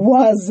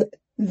 was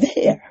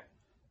there.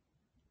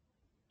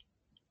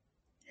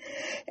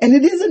 And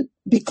it isn't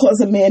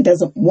because a man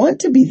doesn't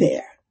want to be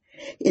there.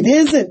 It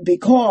isn't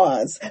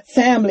because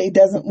family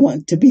doesn't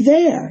want to be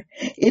there.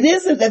 It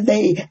isn't that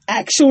they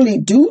actually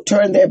do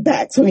turn their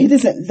backs on it. It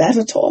isn't that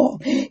at all.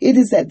 It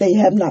is that they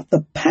have not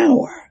the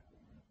power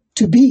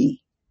to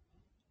be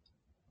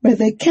where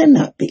they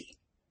cannot be.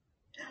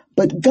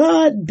 But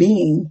God,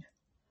 being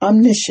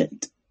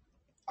omniscient,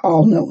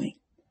 all-knowing,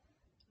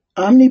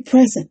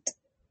 omnipresent,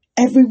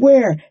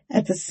 everywhere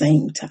at the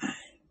same time,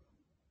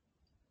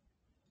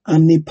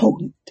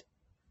 omnipotent,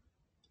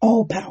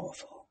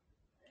 all-powerful,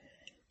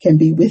 can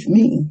be with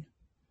me.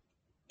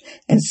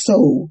 And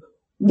so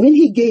when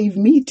He gave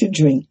me to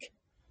drink,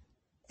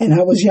 and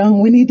I was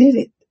young when He did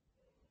it,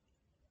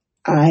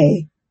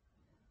 I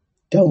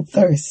don't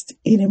thirst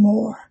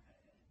anymore.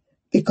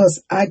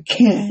 Because I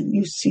can,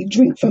 you see,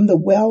 drink from the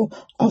well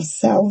of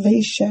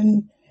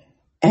salvation,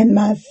 and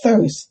my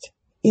thirst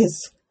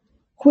is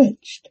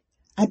quenched.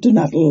 I do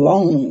not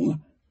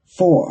long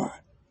for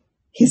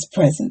His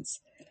presence.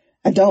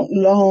 I don't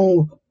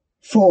long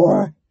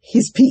for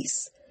His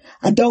peace.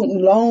 I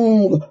don't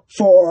long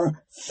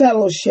for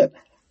fellowship.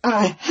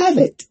 I have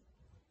it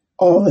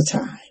all the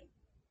time.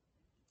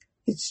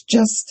 It's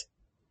just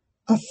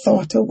a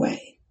thought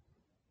away.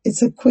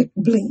 It's a quick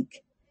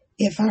blink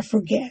if I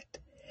forget.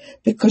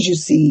 Because you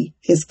see,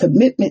 His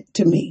commitment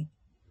to me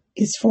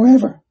is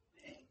forever.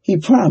 He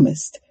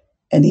promised,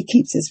 and He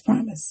keeps His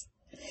promise.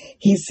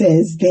 He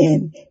says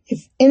then, if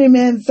any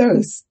man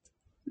thirst,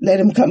 let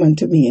him come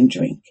unto me and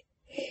drink.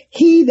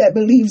 He that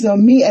believes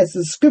on me, as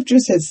the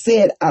scriptures has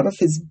said, out of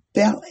his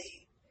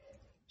belly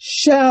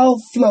shall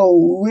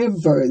flow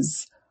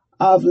rivers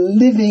of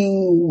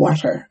living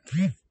water.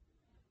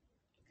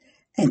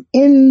 And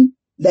in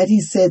that He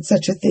said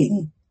such a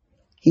thing,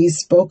 He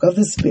spoke of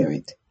the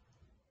Spirit,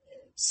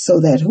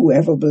 so that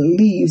whoever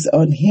believes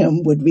on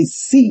Him would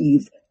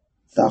receive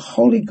the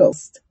Holy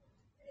Ghost.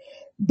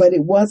 But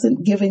it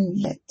wasn't given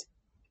yet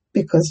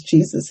because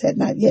Jesus had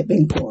not yet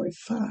been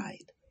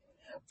glorified.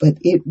 But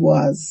it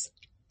was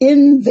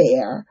in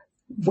there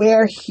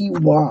where He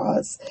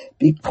was,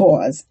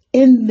 because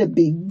in the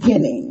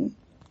beginning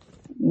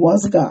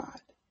was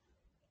God.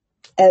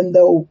 And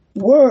the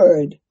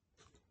Word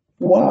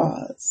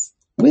was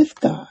with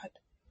God.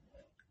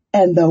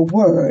 And the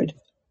Word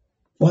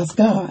was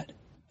God.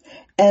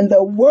 And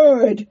the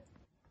Word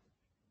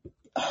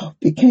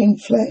became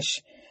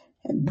flesh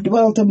and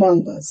dwelt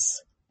among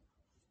us.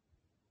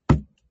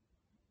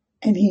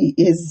 And He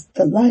is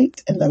the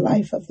light and the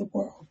life of the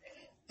world.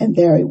 And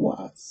there He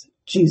was,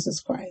 Jesus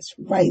Christ,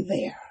 right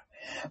there.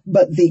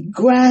 But the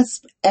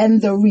grasp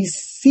and the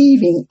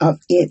receiving of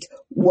it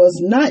was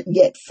not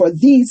yet for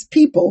these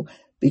people,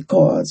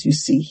 because, you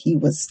see, He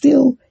was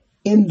still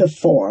in the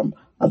form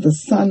of the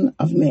Son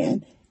of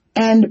Man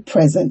and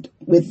present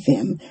with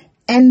them.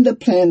 And the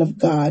plan of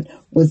God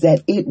was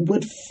that it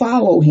would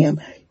follow Him.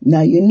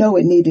 Now, you know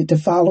it needed to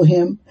follow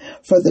Him.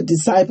 For the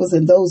disciples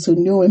and those who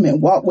knew Him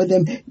and walked with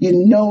Him, you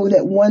know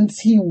that once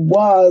He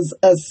was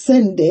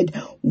ascended,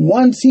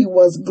 once He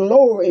was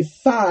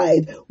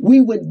glorified, we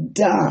would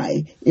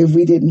die if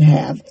we didn't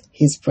have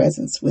His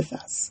presence with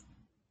us.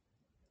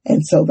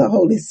 And so the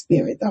Holy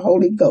Spirit, the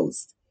Holy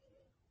Ghost,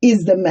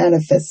 is the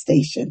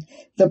manifestation,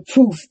 the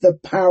proof, the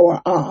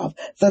power of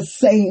the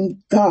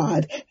same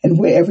God. And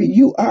wherever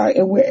you are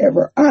and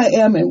wherever I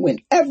am and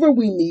whenever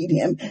we need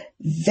Him,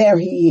 there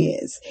He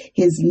is.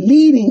 He's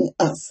leading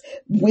us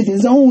with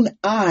His own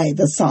eye,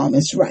 the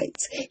psalmist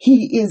writes.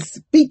 He is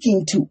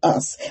speaking to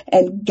us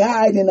and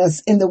guiding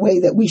us in the way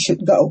that we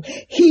should go.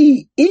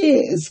 He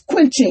is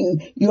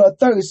quenching your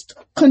thirst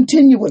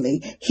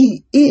continually.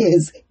 He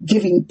is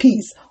giving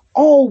peace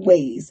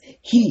always.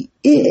 He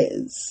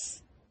is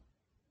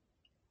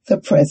the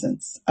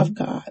presence of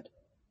God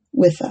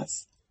with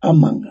us,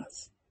 among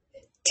us,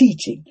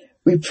 teaching,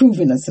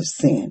 reproving us of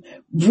sin,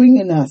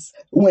 bringing us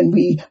when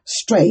we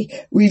stray,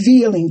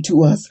 revealing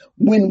to us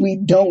when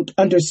we don't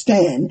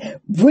understand,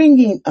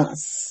 bringing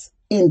us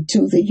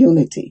into the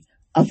unity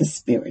of the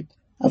Spirit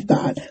of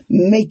God,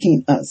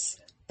 making us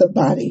the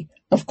body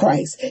of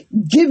Christ,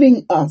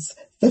 giving us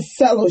the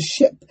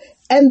fellowship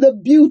and the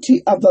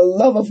beauty of the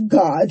love of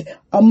God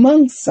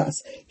amongst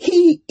us.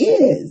 He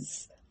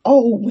is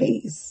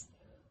always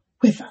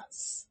with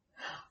us.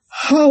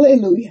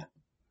 Hallelujah.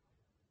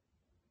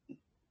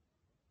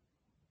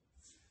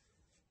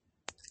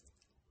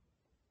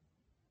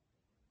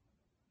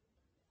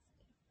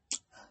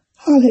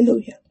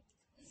 Hallelujah.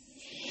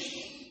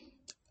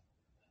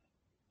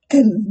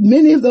 And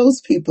many of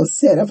those people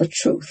said of a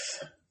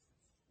truth,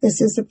 this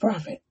is the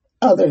prophet.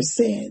 Others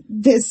said,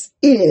 this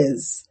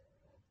is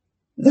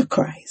the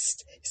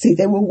Christ. See,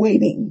 they were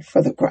waiting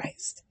for the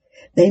Christ.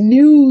 They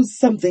knew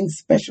something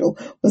special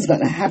was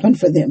going to happen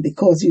for them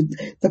because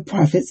the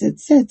prophets had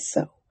said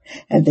so.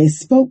 And they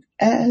spoke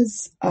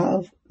as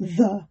of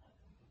the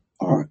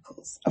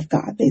oracles of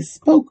God. They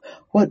spoke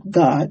what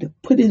God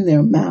put in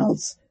their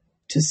mouths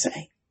to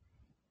say.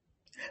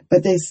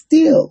 But they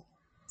still,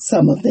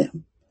 some of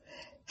them,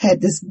 had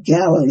this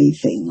Galilee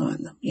thing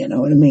on them. You know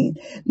what I mean?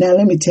 Now,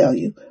 let me tell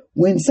you,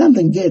 when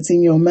something gets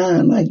in your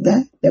mind like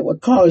that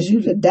would cause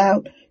you to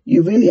doubt,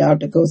 you really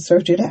ought to go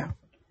search it out.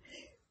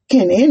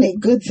 Can any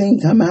good thing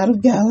come out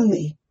of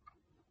Galilee?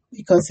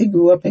 Because he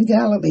grew up in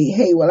Galilee.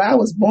 Hey, well, I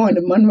was born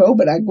in Monroe,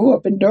 but I grew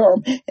up in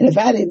Durham. And if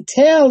I didn't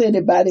tell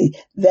anybody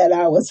that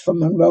I was from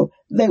Monroe,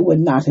 they would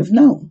not have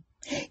known.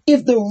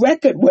 If the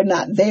record were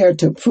not there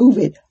to prove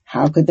it,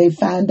 how could they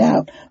find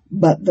out?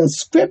 But the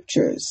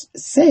scriptures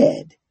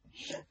said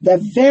the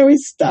very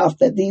stuff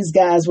that these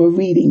guys were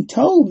reading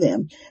told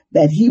them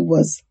that he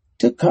was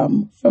to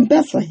come from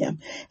Bethlehem.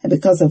 And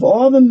because of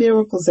all the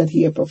miracles that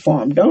he had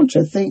performed, don't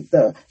you think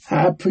the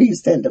high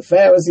priest and the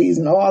Pharisees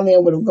and all of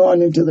them would have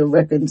gone into the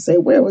record and say,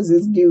 where was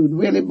this dude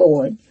really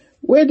born?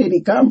 Where did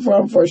he come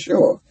from for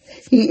sure?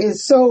 He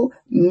is so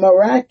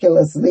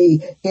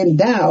miraculously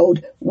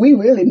endowed, we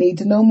really need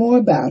to know more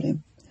about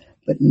him.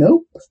 But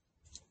nope,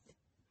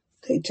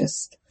 they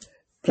just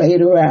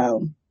played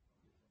around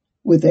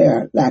with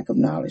their lack of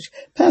knowledge.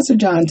 Pastor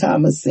John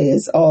Thomas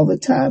says all the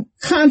time,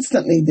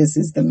 constantly, this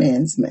is the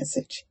man's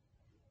message.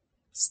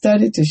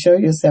 Study to show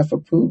yourself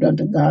approved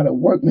unto God, a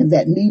workman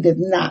that needeth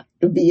not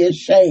to be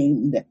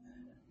ashamed,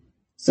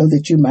 so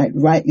that you might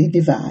rightly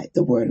divide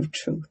the word of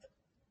truth.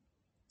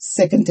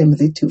 2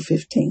 Timothy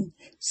 2:15.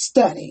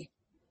 Study,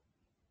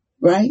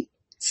 right?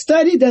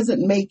 Study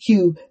doesn't make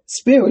you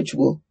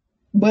spiritual,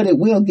 but it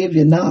will give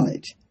you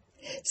knowledge.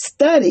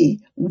 Study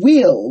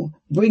will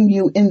bring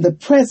you in the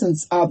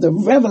presence of the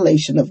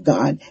revelation of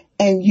God,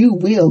 and you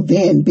will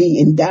then be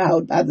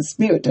endowed by the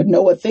Spirit to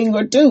know a thing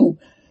or two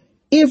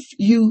if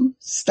you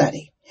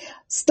study.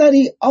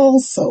 Study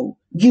also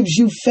gives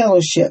you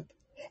fellowship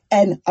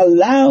and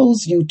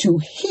allows you to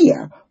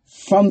hear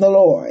from the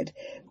Lord.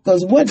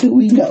 Because what do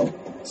we know?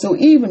 So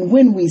even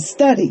when we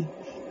study,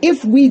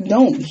 if we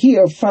don't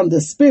hear from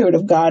the Spirit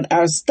of God,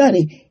 our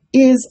study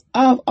is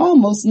of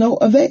almost no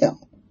avail.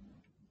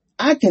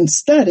 I can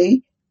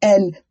study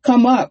and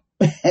come up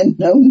and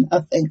know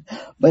nothing.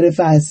 But if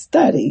I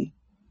study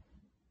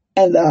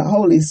and the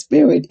Holy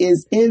Spirit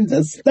is in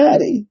the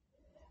study,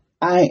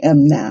 I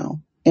am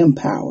now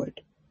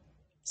empowered.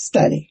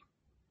 Study.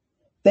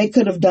 They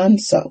could have done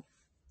so,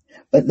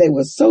 but they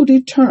were so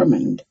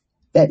determined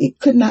that it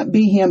could not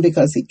be him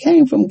because he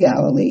came from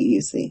Galilee,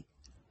 you see,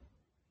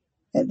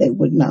 that they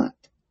would not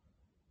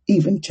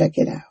even check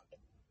it out.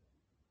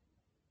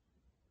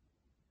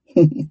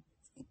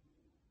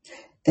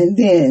 And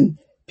then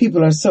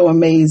people are so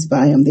amazed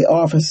by him. The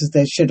officers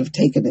that should have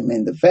taken him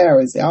and the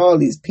Pharisees, all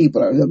these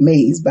people are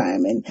amazed by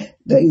him. And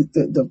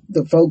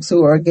the folks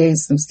who are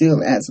against him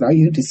still ask, are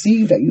you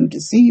deceived? Are you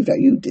deceived? Are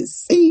you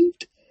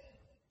deceived?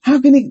 How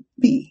can it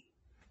be?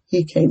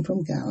 He came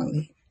from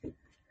Galilee.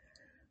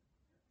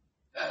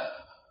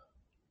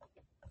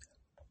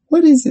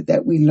 What is it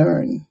that we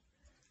learn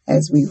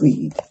as we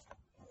read?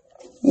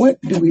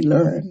 What do we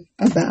learn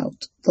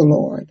about the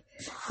Lord?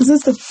 This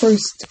is the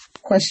first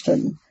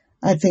question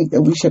I think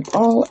that we should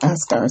all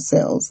ask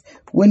ourselves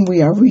when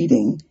we are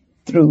reading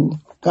through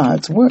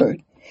God's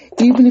Word.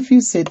 Even if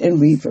you sit and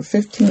read for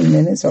 15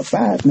 minutes or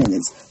 5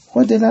 minutes,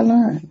 what did I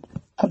learn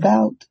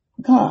about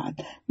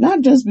God?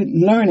 Not just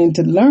learning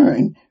to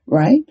learn,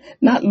 right?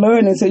 Not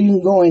learning so you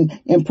can go and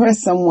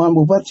impress someone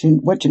with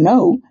what you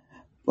know,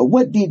 but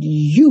what did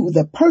you,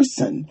 the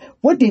person,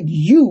 what did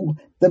you,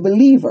 the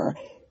believer,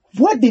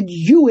 what did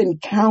you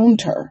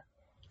encounter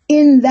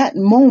in that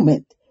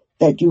moment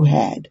that you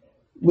had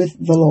with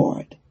the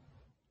Lord?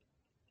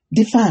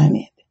 Define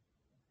it.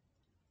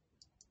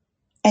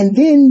 And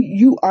then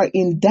you are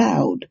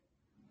endowed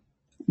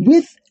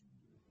with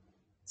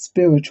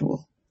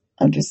spiritual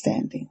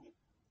understanding.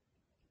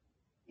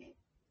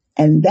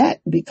 And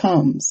that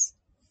becomes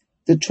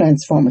the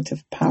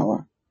transformative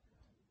power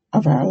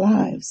of our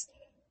lives.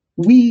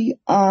 We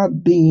are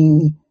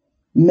being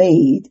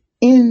made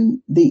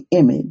in the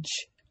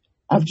image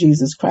of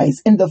Jesus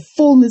Christ, in the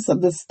fullness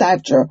of the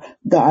stature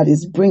God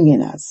is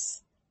bringing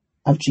us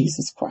of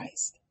Jesus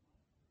Christ.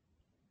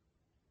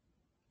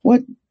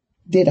 What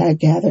did I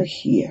gather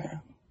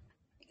here?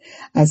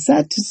 I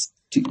sat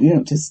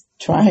to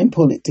try and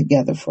pull it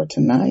together for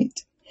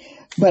tonight.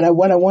 But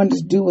what I wanted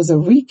to do was a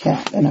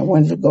recap, and I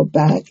wanted to go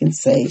back and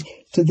say,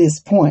 to this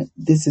point,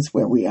 this is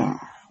where we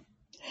are.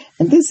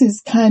 And this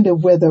is kind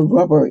of where the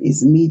rubber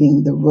is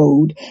meeting the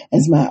road,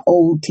 as my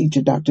old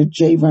teacher, Dr.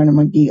 J. Vernon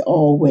McGee,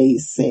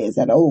 always says,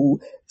 that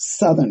old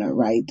Southerner,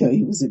 right?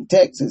 He was in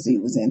Texas. He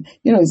was in,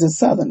 he's a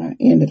Southerner.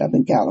 He ended up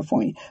in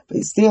California, but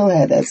he still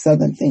had that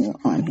Southern thing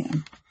on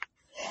him.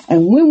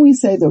 And when we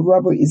say the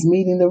rubber is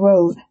meeting the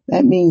road,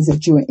 that means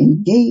that you're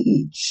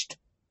engaged.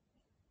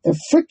 The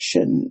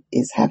friction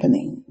is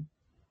happening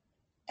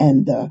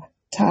and the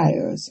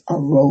tires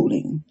are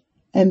rolling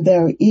And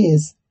there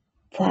is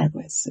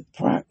progress and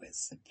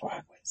progress and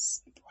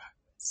progress and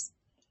progress.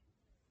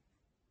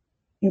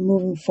 You're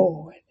moving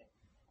forward.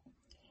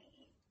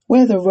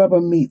 Where the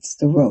rubber meets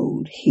the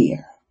road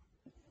here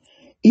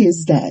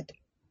is that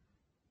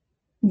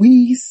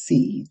we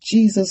see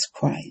Jesus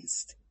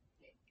Christ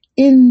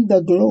in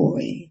the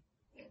glory.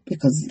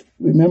 Because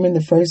remember in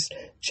the first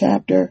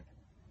chapter,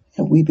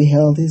 and we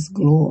beheld his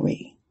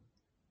glory.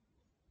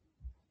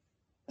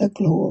 The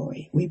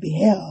glory we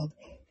beheld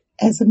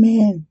as a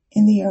man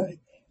in the earth.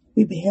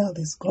 We beheld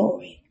his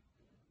glory.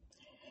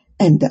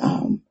 And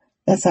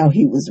that's how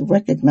he was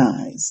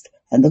recognized.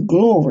 And the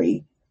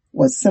glory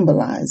was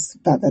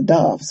symbolized by the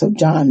dove. So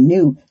John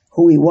knew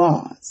who he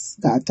was.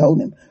 God told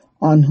him,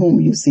 on whom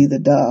you see the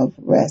dove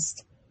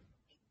rest.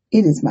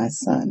 It is my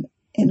son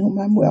in whom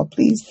I'm well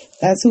pleased.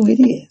 That's who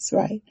it is,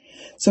 right?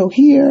 So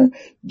here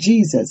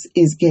Jesus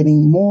is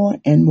getting more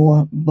and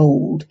more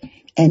bold.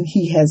 And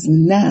he has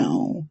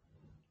now,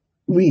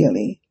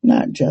 really,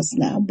 not just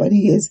now, but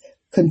he has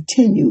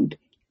continued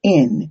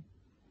in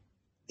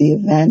the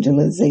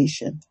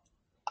evangelization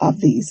of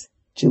these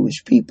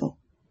Jewish people.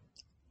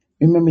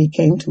 Remember, he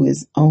came to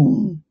his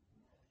own,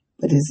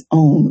 but his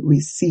own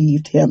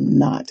received him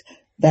not.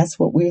 That's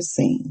what we're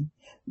seeing,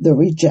 the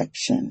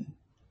rejection.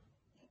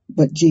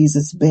 But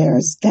Jesus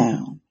bears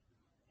down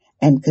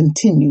and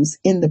continues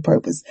in the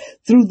purpose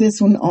through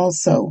this one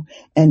also.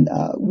 And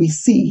we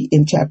see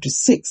in chapter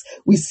 6,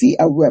 we see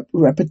a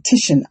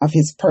repetition of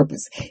his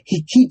purpose.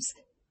 He keeps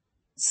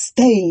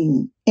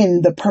staying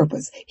in the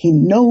purpose. He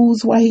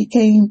knows why he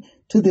came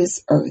to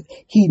this earth.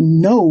 He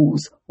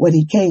knows what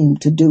he came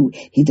to do.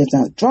 He does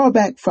not draw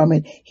back from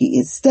it. He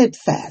is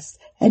steadfast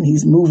and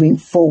he's moving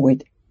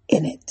forward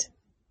in it.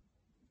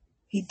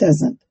 He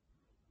doesn't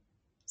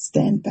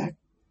stand back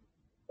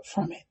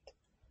from it.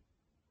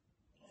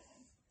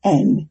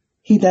 And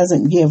he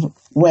doesn't give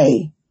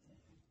way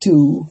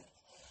to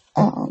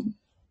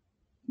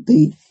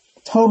the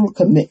total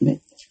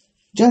commitment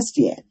just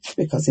yet,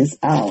 because his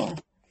hour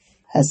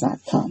has not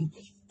come.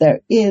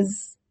 There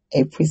is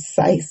a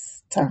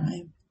precise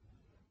time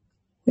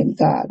when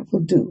God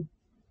will do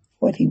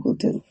what he will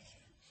do,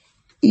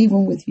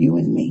 even with you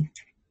and me.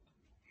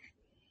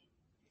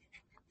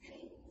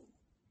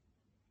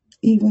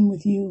 Even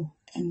with you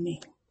and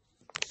me.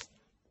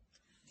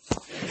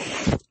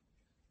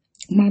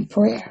 My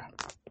prayer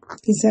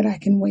is that I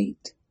can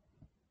wait,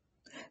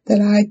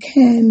 that I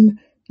can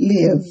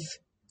live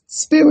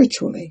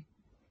spiritually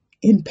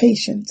in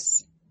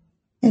patience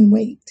and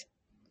wait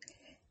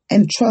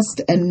and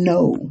trust and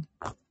know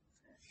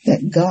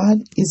that God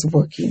is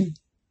working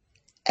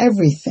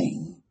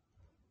everything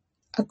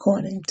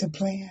according to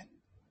plan.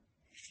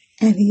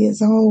 And he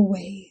is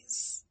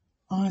always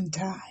on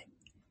time.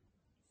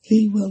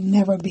 He will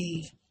never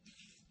be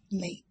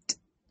late.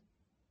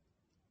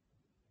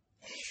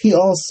 He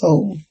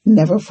also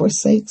never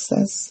forsakes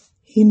us.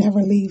 He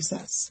never leaves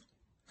us.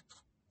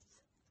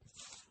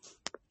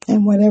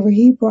 And whatever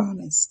he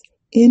promised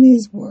in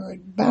his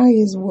word, by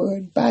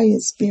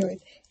his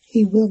spirit,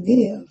 he will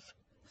give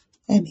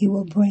and he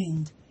will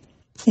bring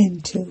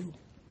into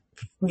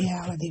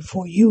reality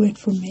for you and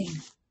for me.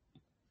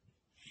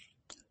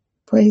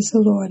 Praise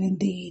the Lord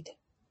indeed.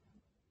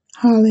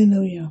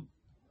 Hallelujah.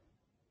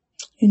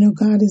 You know,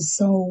 God is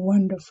so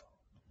wonderful.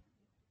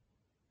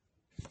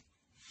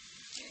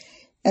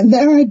 And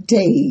there are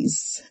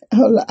days,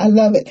 I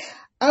love it.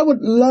 I would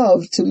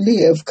love to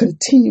live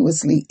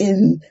continuously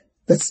in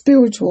the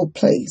spiritual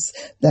place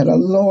that a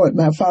Lord,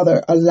 my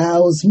Father,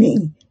 allows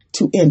me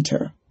to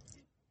enter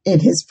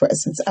in his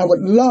presence. I would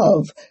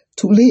love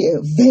to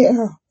live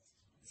there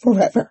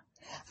forever.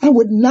 I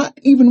would not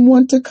even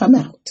want to come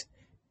out,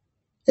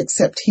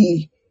 except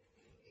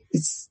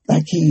it's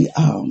like he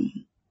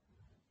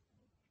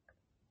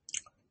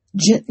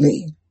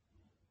gently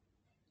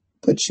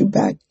puts you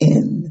back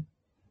in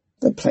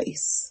the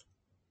place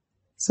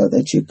so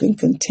that you can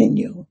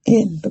continue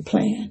in the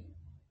plan.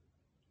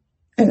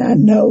 And I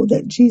know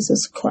that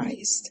Jesus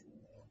Christ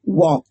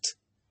walked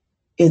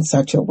in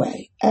such a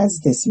way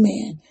as this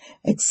man,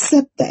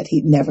 except that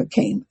he never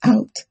came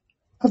out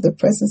of the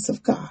presence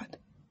of God.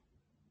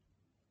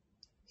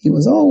 He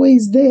was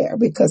always there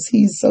because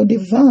he's so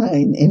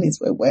divine in his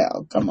way.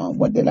 Well, come on,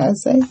 what did I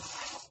say?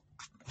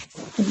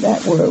 And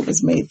that word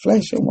was made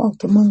flesh and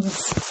walked among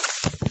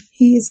us.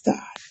 He is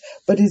God.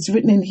 But it's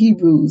written in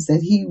Hebrews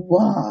that he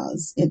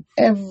was in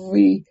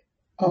every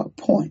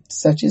point,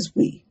 such as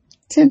we,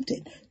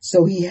 tempted.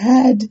 So he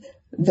had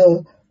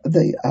the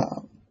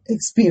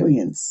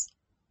experience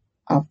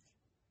of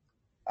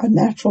a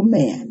natural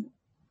man.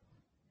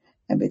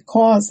 And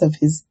because of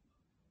his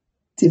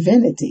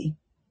divinity,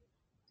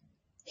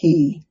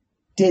 he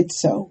did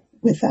so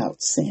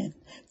without sin.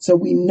 So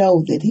we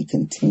know that he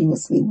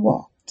continuously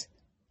walked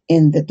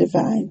in the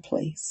divine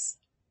place.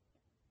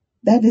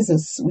 That is a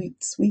sweet,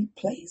 sweet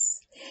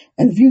place.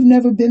 And if you've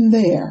never been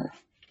there,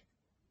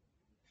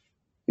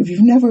 if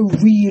you've never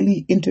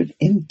really entered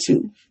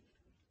into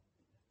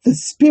the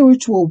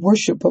spiritual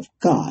worship of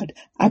God.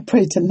 I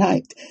pray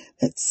tonight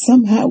that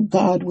somehow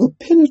God will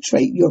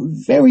penetrate your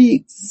very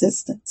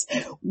existence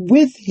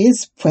with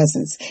his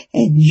presence,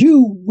 and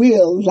you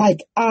will,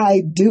 like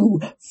I do,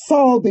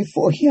 fall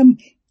before him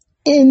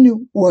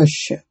in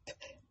worship,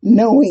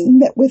 knowing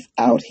that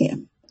without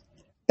him,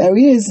 there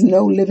is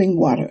no living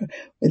water.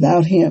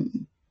 Without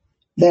him,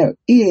 there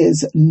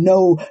is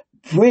no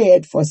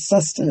bread for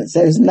sustenance.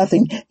 There's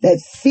nothing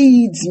that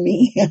feeds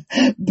me,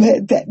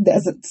 but that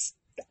doesn't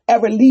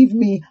ever leave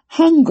me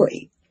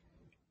hungry.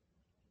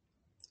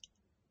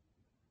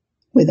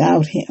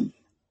 Without him,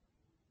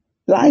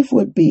 life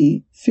would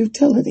be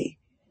futility.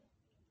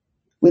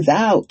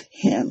 Without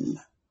him,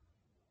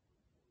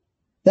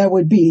 there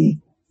would be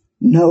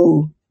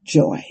no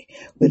joy.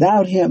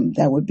 Without him,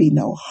 there would be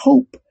no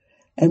hope.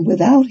 And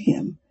without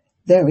him,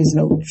 there is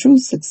no true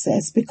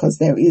success, because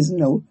there is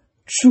no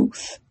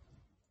truth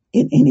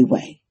in any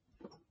way.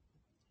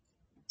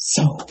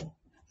 So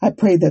I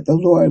pray that the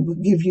Lord will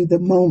give you the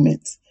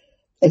moments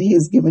that he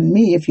has given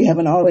me, if you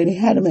haven't already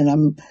had them, and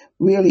I'm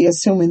really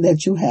assuming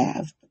that you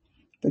have.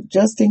 But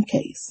just in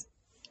case,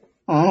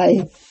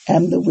 I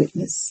am the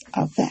witness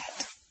of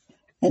that.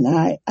 And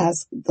I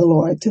ask the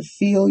Lord to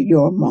fill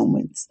your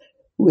moments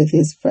with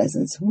his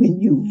presence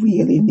when you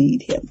really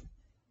need him.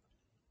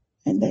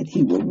 And that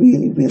he will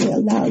really, really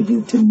allow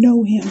you to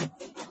know him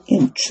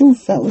in true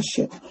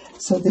fellowship,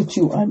 so that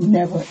you are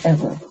never,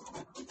 ever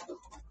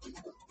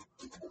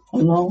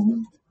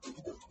alone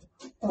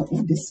or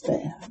in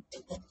despair.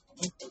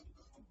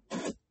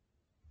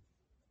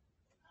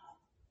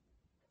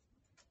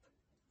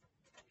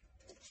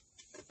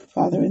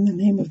 Father, in the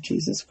name of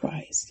Jesus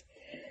Christ,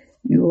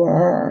 you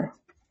are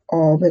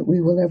all that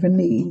we will ever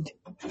need.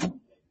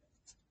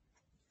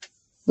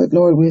 But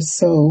Lord, we're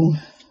so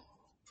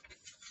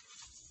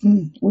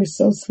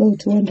slow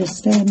to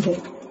understand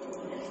it.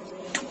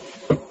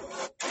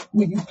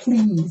 Will you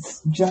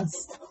please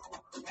just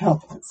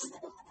help us?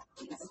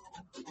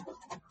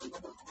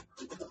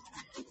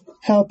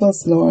 Help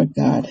us, Lord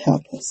God,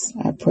 help us.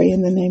 I pray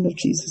in the name of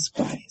Jesus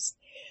Christ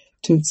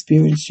to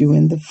experience you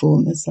in the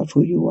fullness of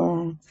who you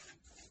are,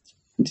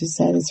 and to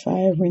satisfy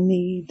every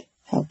need.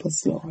 Help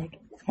us, Lord.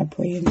 I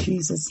pray in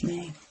Jesus'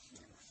 name.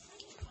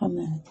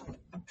 Amen.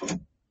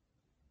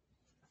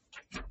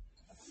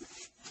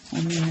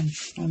 Amen.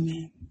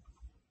 Amen.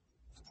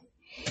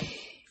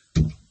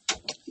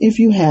 If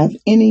you have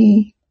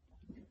any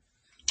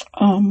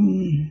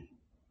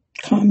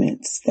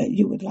comments that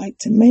you would like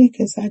to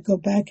make as I go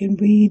back and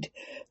read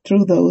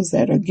through those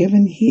that are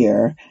given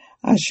here,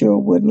 I sure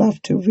would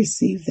love to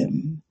receive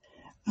them.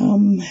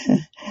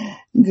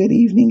 Good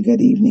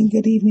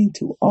evening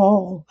to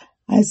all.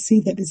 I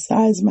see that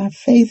besides my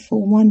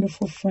faithful,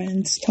 wonderful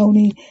friends,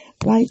 Tony,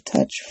 Light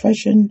Touch,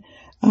 Freshen,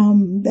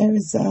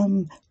 there's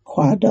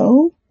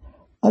Quado,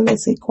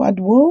 let's say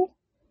Quadwo,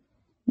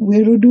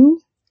 Wirudu.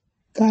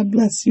 God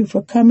bless you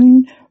for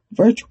coming.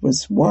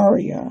 Virtuous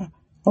Warrior,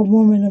 a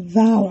woman of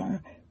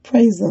valor.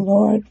 Praise the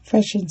Lord.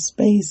 Freshen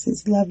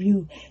Spaces, love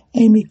you.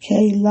 Amy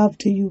K, love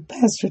to you.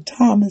 Pastor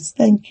Thomas,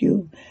 thank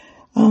you.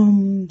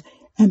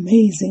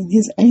 Amazing.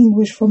 His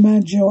anguish for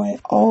my joy.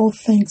 All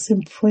thanks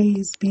and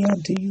praise be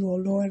unto you, O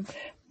Lord,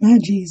 my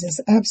Jesus.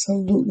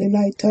 Absolutely.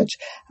 Light Touch.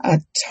 I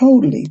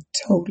totally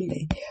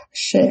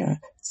share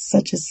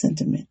such a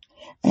sentiment.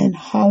 And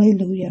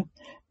hallelujah.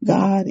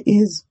 God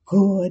is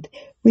good.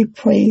 We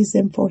praise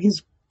him for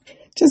his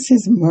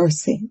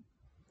mercy,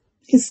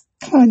 his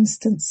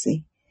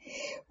constancy.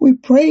 We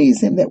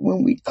praise him that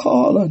when we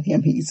call on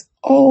him, he's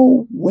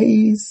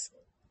always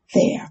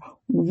there,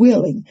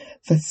 willing,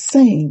 the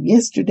same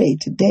yesterday,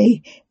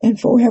 today, and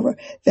forever.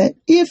 That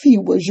if he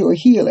was your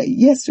healer,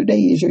 yesterday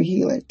is your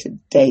healer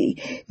today.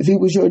 If he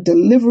was your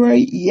deliverer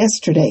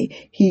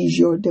yesterday, he's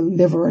your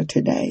deliverer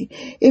today.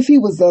 If he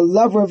was the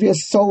lover of your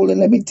soul, and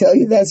let me tell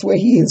you, that's where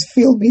he has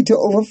filled me to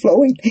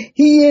overflowing,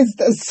 he is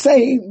the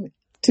same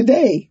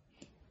today.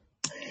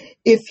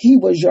 If he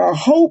was your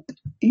hope,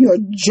 your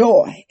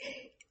joy,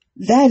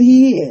 that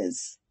he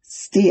is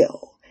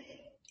still.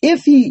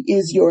 If he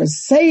is your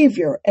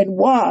Savior and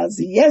was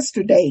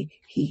yesterday,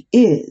 he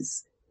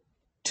is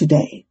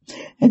today.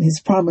 And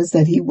his promise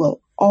that he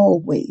will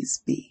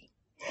always be.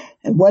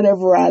 And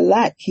whatever I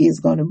lack, he is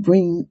going to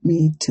bring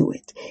me to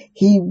it.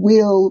 He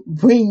will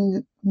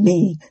bring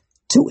me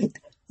to it.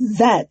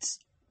 That's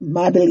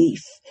my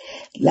belief.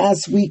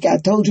 Last week, I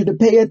told you to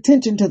pay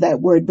attention to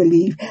that word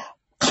believe.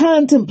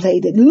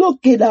 Contemplate it.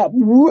 Look it up.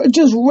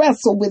 Just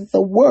wrestle with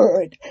the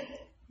word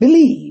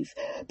believe,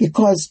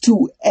 because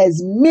to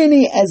as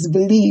many as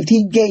believed,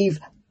 he gave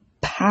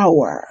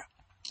power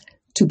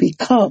to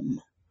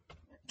become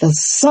the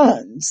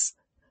sons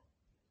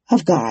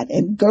of God.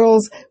 And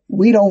girls,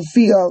 we don't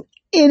feel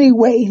any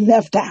way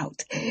left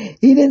out.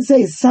 He didn't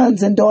say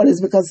sons and daughters,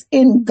 because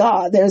in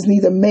God there's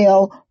neither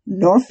male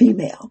nor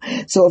female.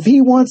 So if he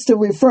wants to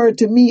refer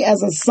to me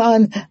as a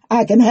son,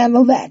 I can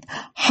handle that.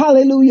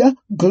 Hallelujah.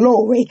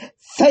 Glory.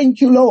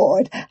 Thank you,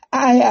 Lord.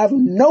 I have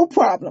no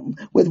problem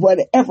with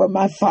whatever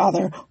my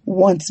Father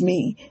wants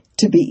me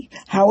to be.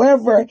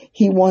 However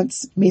he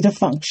wants me to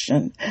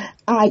function,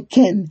 I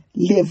can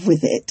live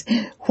with it.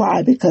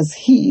 Why? Because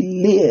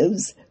he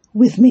lives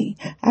with me.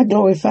 I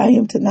glorify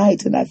him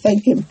tonight, and I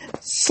thank him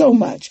so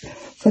much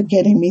for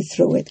getting me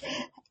through it.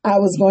 I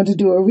was going to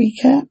do a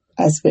recap.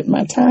 I spent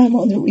my time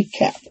on the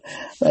recap,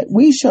 but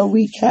we shall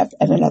recap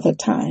at another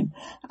time.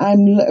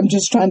 I'm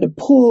just trying to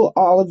pull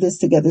all of this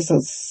together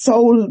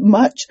so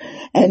much.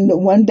 And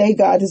one day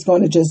God is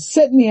going to just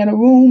set me in a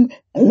room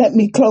and let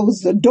me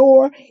close the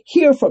door,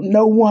 hear from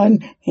no one,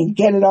 and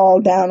get it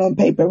all down on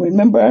paper.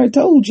 Remember, I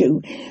told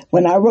you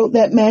when I wrote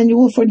that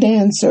manual for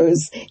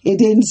dancers, it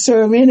didn't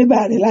serve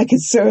anybody like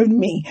it served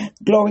me.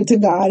 Glory to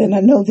God. And I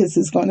know this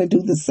is going to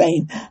do the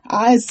same.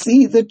 I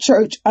see the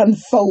church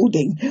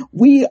unfolding.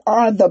 We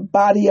are the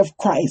body of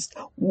Christ.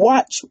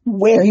 Watch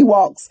where he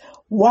walks.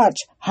 Watch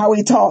how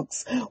he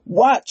talks.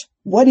 Watch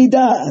what he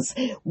does,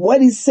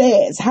 what he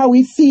says, how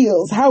he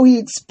feels, how he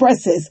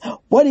expresses,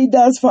 what he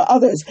does for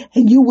others.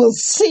 And you will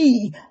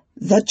see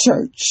the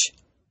church.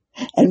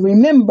 And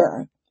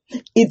remember,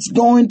 it's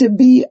going to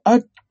be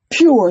a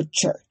pure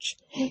church.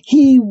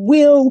 He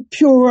will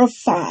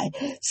purify.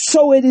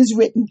 So it is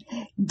written.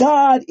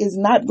 God is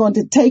not going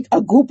to take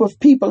a group of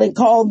people and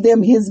call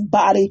them his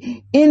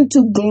body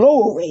into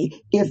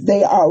glory if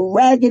they are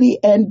raggedy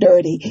and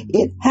dirty.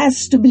 It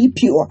has to be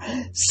pure.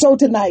 So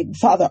tonight,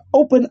 Father,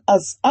 open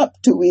us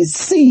up to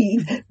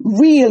receive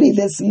really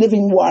this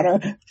living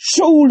water,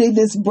 truly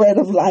this bread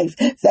of life,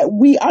 that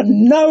we are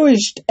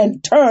nourished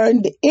and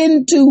turned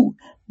into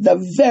the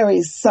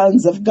very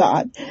sons of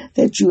God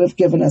that you have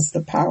given us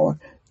the power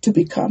to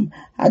become.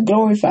 I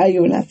glorify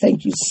you and I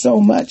thank you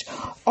so much.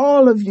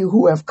 All of you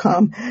who have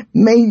come,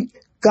 may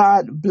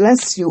God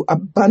bless you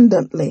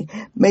abundantly.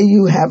 May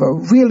you have a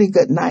really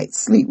good night,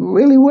 sleep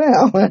really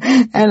well.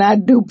 And I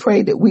do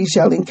pray that we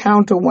shall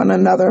encounter one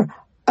another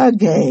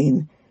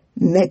again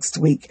next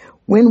week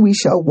when we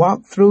shall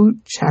walk through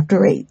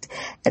chapter 8.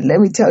 And let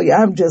me tell you,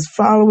 I'm just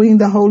following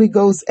the Holy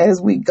Ghost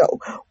as we go.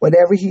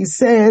 Whatever he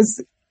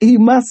says, he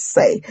must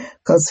say,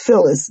 because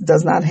Phyllis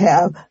does not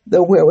have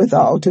the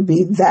wherewithal to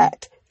be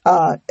that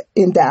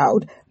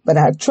endowed. But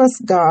I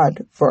trust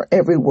God for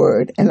every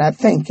word, and I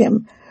thank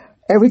him.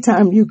 Every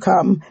time you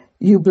come,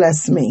 you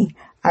bless me.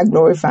 I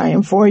glorify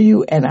him for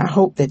you, and I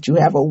hope that you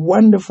have a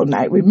wonderful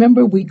night.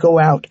 Remember, we go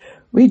out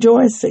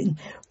rejoicing.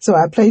 So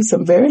I play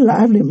some very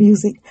lively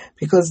music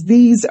because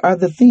these are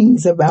the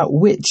things about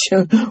which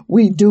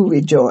we do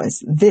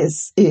rejoice.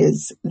 This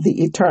is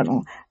the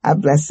eternal. I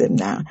bless him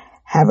now.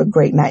 Have a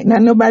great night. Now,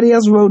 nobody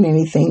else wrote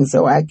anything,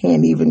 so I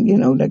can't even,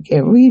 I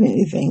can't read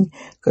anything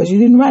because you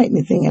didn't write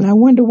anything. And I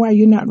wonder why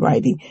you're not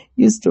writing.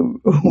 You used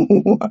to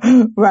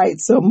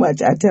write so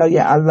much. I tell you,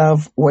 I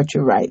love what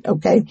you write.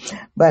 Okay.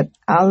 But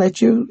I'll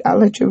let you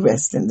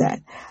rest in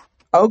that.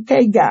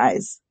 Okay,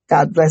 guys.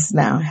 God bless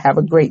now. Have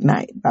a great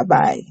night.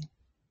 Bye-bye.